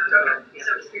 We do have, Okay. yeah.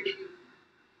 So it's here to do.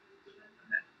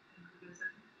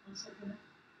 I'll second it.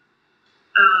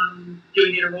 Do we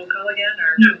need a roll call again,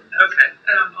 or? No. Okay,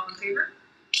 all in favor?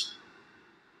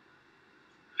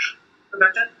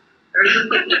 Rebecca?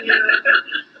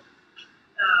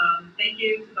 Thank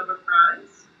you to Bubba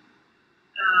Prize.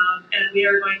 And we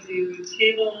are going to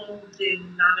table the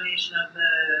nomination of the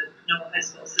Noble High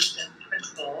School Assistant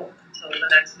Principal until the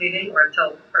next meeting, or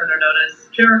until further notice.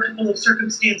 There are a couple of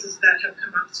circumstances that have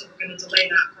come up, so we're gonna delay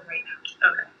that for right now.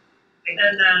 Okay.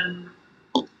 And then,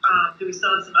 do we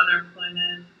still have some other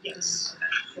employment? Yes.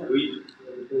 Okay. We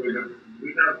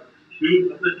have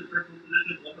two assistant principal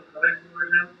positions on the high school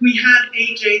right now. We had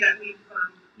AJ that we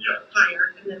Yeah.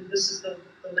 hired, and then this is the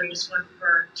latest one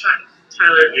for Tyler.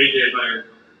 Tyler. AJ hired.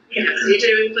 Yes,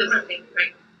 AJ replacement,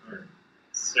 right?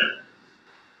 Yeah.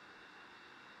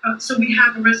 So we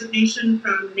have a resignation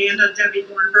from Nanda Debbie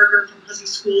Bornberger from Huzzy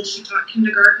School. She taught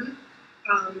kindergarten,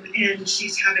 and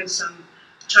she's having some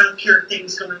childcare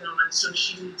things going on, so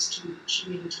she needed to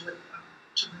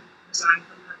resign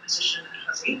from her position at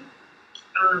Huzzy.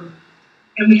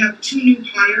 And we have two new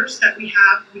hires that we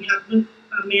have. We have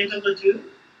Amanda Ledoux,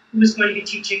 who is going to be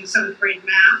teaching 7th grade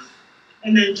math,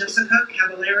 and then Jessica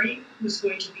Cavallari, who's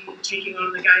going to be taking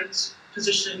on the guidance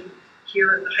position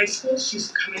here at the high school.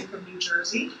 She's coming from New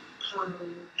Jersey, and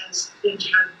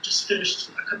had just finished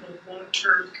a couple of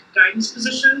long-term guidance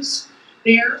positions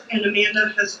there. And Amanda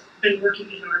has been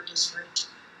working in our district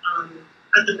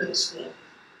at the middle school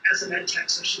as an ed tech,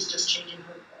 so she's just changing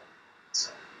her role.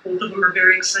 So both of them are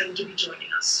very excited to be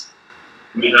joining us.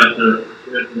 We have to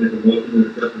make a motion to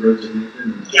accept the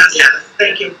resignation. Yes,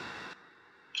 thank you.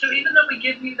 So even though we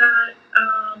give you that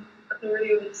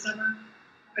authority over the summer,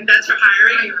 But that's for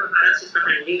hiring, or for that's just for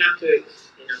hiring, you have to, you know.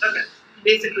 Okay.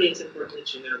 Basically, it's important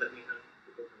that you know that we have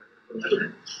people coming. Okay.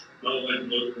 I'll make a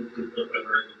motion to accept that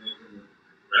resignation.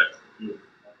 Right?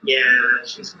 Yeah,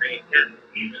 she's great, yeah.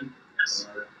 Even. Yes.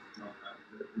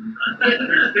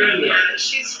 Yeah,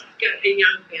 she's got a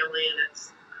young family and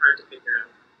it's hard to figure out.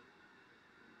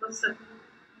 One second.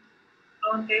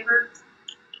 All in favor?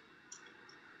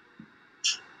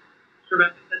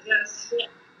 Rebecca says yes.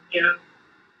 Yeah.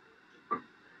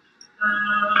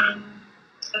 Are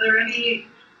there any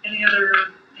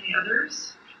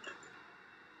others?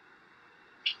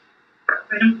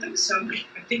 I don't think so.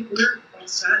 I think we're all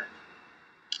set.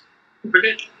 We're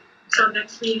good. So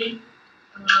next meeting,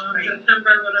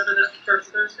 September, whatever that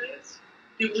first Thursday is.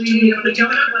 We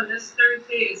don't have one this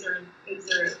Thursday,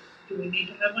 do we need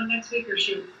to have one next week, or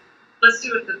let's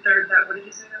do it the third, what did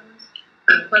you say that was?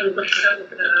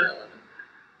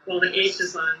 Well, the 8th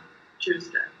is on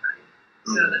Tuesday, right?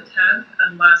 So the 10th,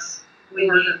 unless we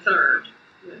Or need the 3rd.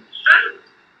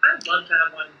 I'd love to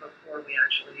have one before we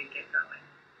actually get going.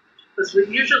 Because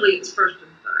usually it's 1st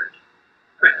and 3rd.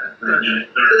 Right. So Okay.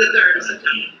 the 3rd of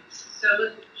September. So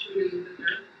should we do the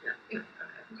 3rd? Yeah. Okay.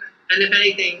 And if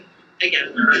anything, again,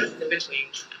 we're on in between,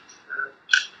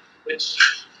 which,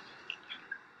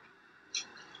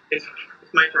 if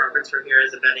Mike Roberts were here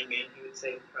as a betting man, he would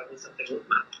say probably something with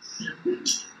mouse.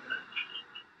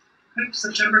 Okay,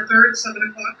 September 3rd, 7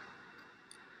 o'clock.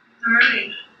 All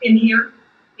right. In here?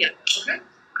 Yeah. Okay.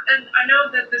 And I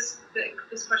know that this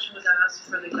question was asked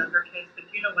for the younger kids, but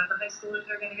do you know when the high schoolers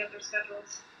are going to get their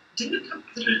schedules? Didn't it come?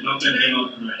 There's nothing going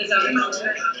on tonight. Is that what it's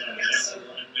Yeah, Yes. and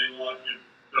they will give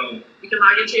So, You can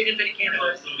log into your Infinity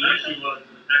Campus. so the issue was,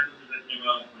 the text message that came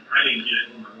out, like, I didn't get it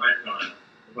when my wife got it,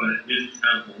 but it didn't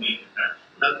have the link attached.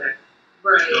 Okay.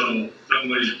 So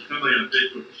somebody on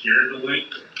Facebook shared the link,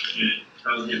 and it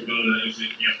tells you to go to the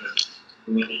Infinity Campus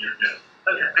to look at your test.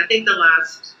 Okay, I think the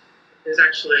last is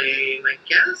actually my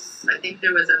guess. I think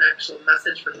there was an actual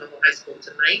message from Level High School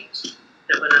tonight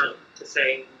that went out to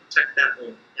say, check that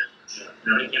link. Yeah,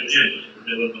 there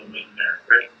was no link there.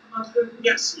 Right.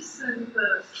 Yes, Please send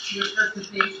your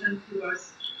presentation to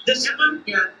us. this one?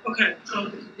 Yeah. Okay,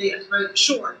 Yes, right.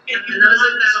 sure. And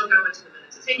that'll go into the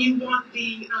minutes as well. And you want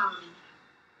the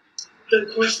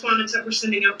correspondence that we're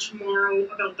sending out tomorrow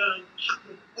about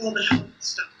all the health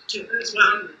stuff too, as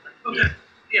well? Okay,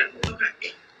 yeah,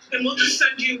 okay. And we'll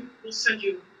send you,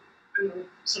 I know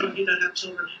some of you that have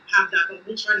children have that, but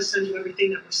we'll try to send you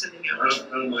everything that we're sending I out.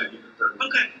 don't like it.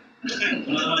 Okay. I'd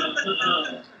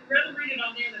rather read it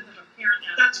on there than have a parent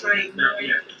ask. That's right.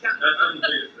 Yeah. That's the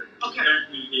biggest thing. Okay. Parent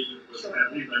communication is,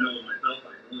 at least I know myself,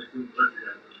 I can only assume the rest of you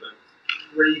guys, but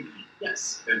that's crazy.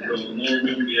 Yes. And so the more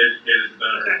we can be educated, the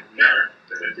better Okay. we are.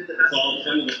 Do the To solve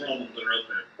some of the problems that are out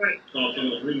there. Right. Solve some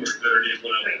of the rumors that are being put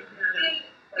out there.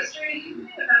 Esther, you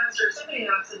may have asked, or somebody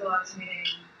asked at the last meeting,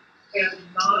 if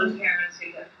non-parents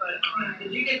who get put on.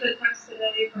 Did you get the text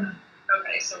today?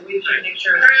 Okay, so we should make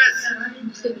sure.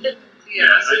 Chris. Yeah,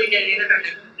 so we get either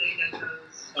they get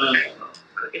those. Okay,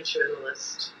 I'll get you in the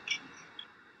list.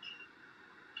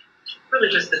 Really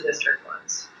just the district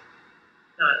ones,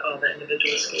 not all the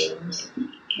individual schools.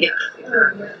 Yeah,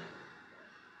 exactly.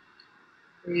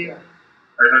 Yeah.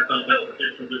 I have something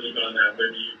completely gone now,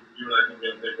 maybe you and I can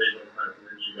get the page on time,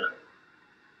 maybe you got it.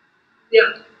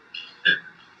 Yeah.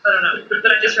 I don't know,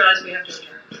 but I just realized we have to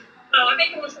adjourn. Oh, I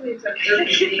make a motion to accept. Sorry.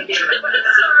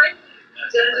 Sorry.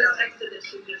 Jenna just texted that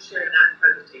she just shared that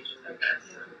presentation. Okay.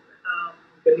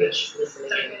 Good wish,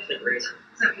 listening in, to great.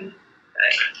 Second.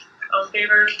 Okay. All in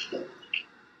favor?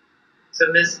 So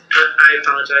I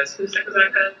apologize, who seconded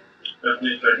that?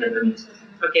 Definitely, second.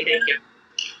 Okay, thank you.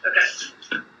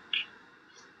 Okay.